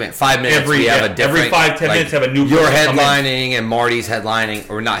segment 5 minutes we have a different every 5-10 minutes have a new you're person come in. headlining and Marty's headlining,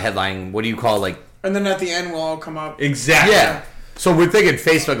 or not headlining, what do you call And then at the end, we'll all come up. exactly. yeah. So we're thinking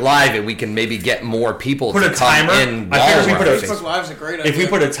Facebook Live, and we can maybe get more people Put to a come timer. in. I while figured we we're put on a- Facebook. Facebook Live's a great idea. If we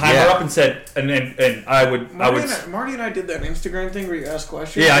put a timer Yeah. up and said, and I would. Marty and I did that Instagram thing where you ask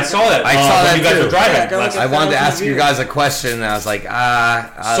questions. Yeah, I saw that. I saw when that you guys too. were driving. Yeah, I got last I wanted to 1,000 ask you views. guys a question, and I was like,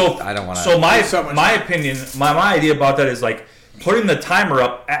 I don't want to. So my So much my fun. opinion, my idea about that is putting the timer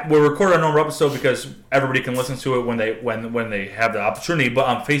up. We're recording a normal episode because everybody can listen to it when they have the opportunity. But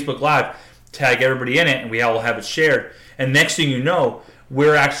on Facebook Live, tag everybody in it, and we all have it shared. And next thing you know,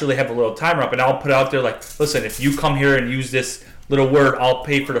 we're actually have a little timer up, and I'll put out there listen, if you come here and use this little word, I'll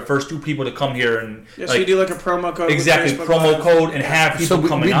pay for the first 2 people to come here and So you do a promo code. with exactly Facebook promo Live. code and have So people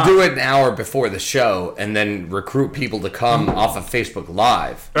coming we on. do it an hour before the show, and then recruit people to come off of Facebook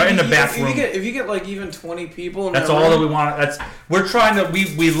Live. Right in the If bathroom. you get even 20 people, in That's that all room, that we want. We're trying to.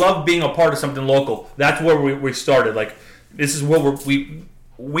 We love being a part of something local. That's where we started. This is what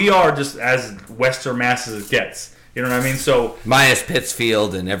we are just as Western Mass as it gets. You know what I mean? So Minus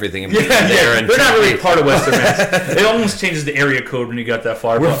Pittsfield and everything in yeah, there. And they're not really part of Western Mass. It almost changes the area code when you got that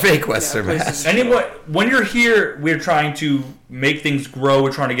far. We're but fake Western places- Mass. anyway, when you're here, we're trying to make things grow.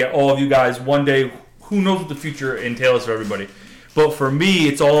 We're trying to get all of you guys one day. Who knows what the future entails for everybody? But for me,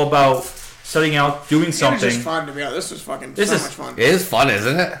 it's all about setting out, doing It was something. just fun to be honest. This was fucking This so is- much fun. It is fun,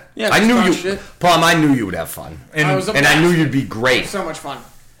 isn't it? Yeah, I it's knew fun you, shit. Plum. I knew you would have fun, And I was a and I blast. knew you'd be great. So much fun.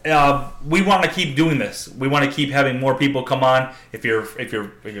 we want to keep doing this. We want to keep having more people come on. If you're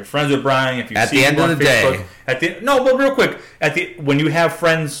friends with Brian, if you At see the him end of on the Facebook, day. but real quick, when you have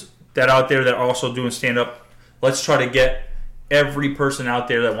friends that out there that are also doing stand up, let's try to get every person out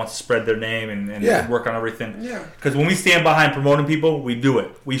there that wants to spread their name and Yeah. work on everything. Yeah. Because when we stand behind promoting people, we do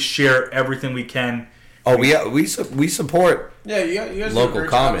it. We share everything we can. Oh, we support. Yeah, you guys Local do a great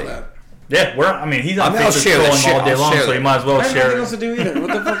comedy. job of that. Yeah, he's on I'll Facebook share the trolling shit. all day I'll long, share so that. you might as well I have share nothing it. else to do either.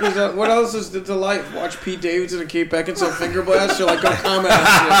 What the fuck is that? What else is the life? Watch Pete Davidson and Kate Beckinsale finger blast? You're like, go comment on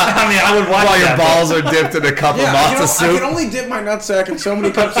shit. I would watch While your that, but- balls are dipped in a cup of Yeah, matzo I soup. can only dip my nutsack in so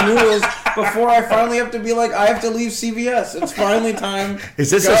many cups of noodles before I finally have to be like, I have to leave CVS. It's finally time.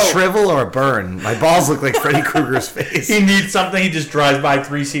 Is this Go. a shrivel or a burn? My balls look like Freddy Krueger's face. He needs something. He just drives by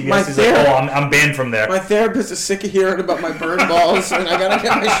 3 CVS. My He's like, therapist- I'm banned from there. My therapist is sick of hearing about my burned balls, and I gotta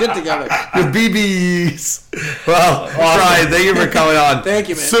get my shit together. Your BBs. Well, Brian, thank you for coming on. Thank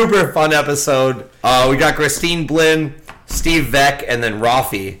you, man. Super fun episode. We got Christine Blinn, Steve Veck, and then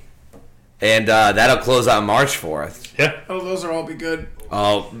Rafi. And that'll close out March 4th. Yeah. Oh, those will all be good.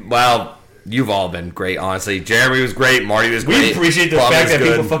 Oh, well, you've all been great, honestly. Jeremy was great. Marty was great. We appreciate the Plum fact is that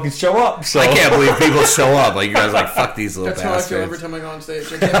good. people fucking show up. So. I can't believe people show up. Like, you guys are like, fuck these little That's how I feel every bastards. time I go on stage.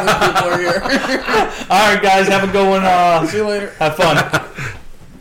 I can't believe people are here. All right, guys, have a good one. See you later. Have fun.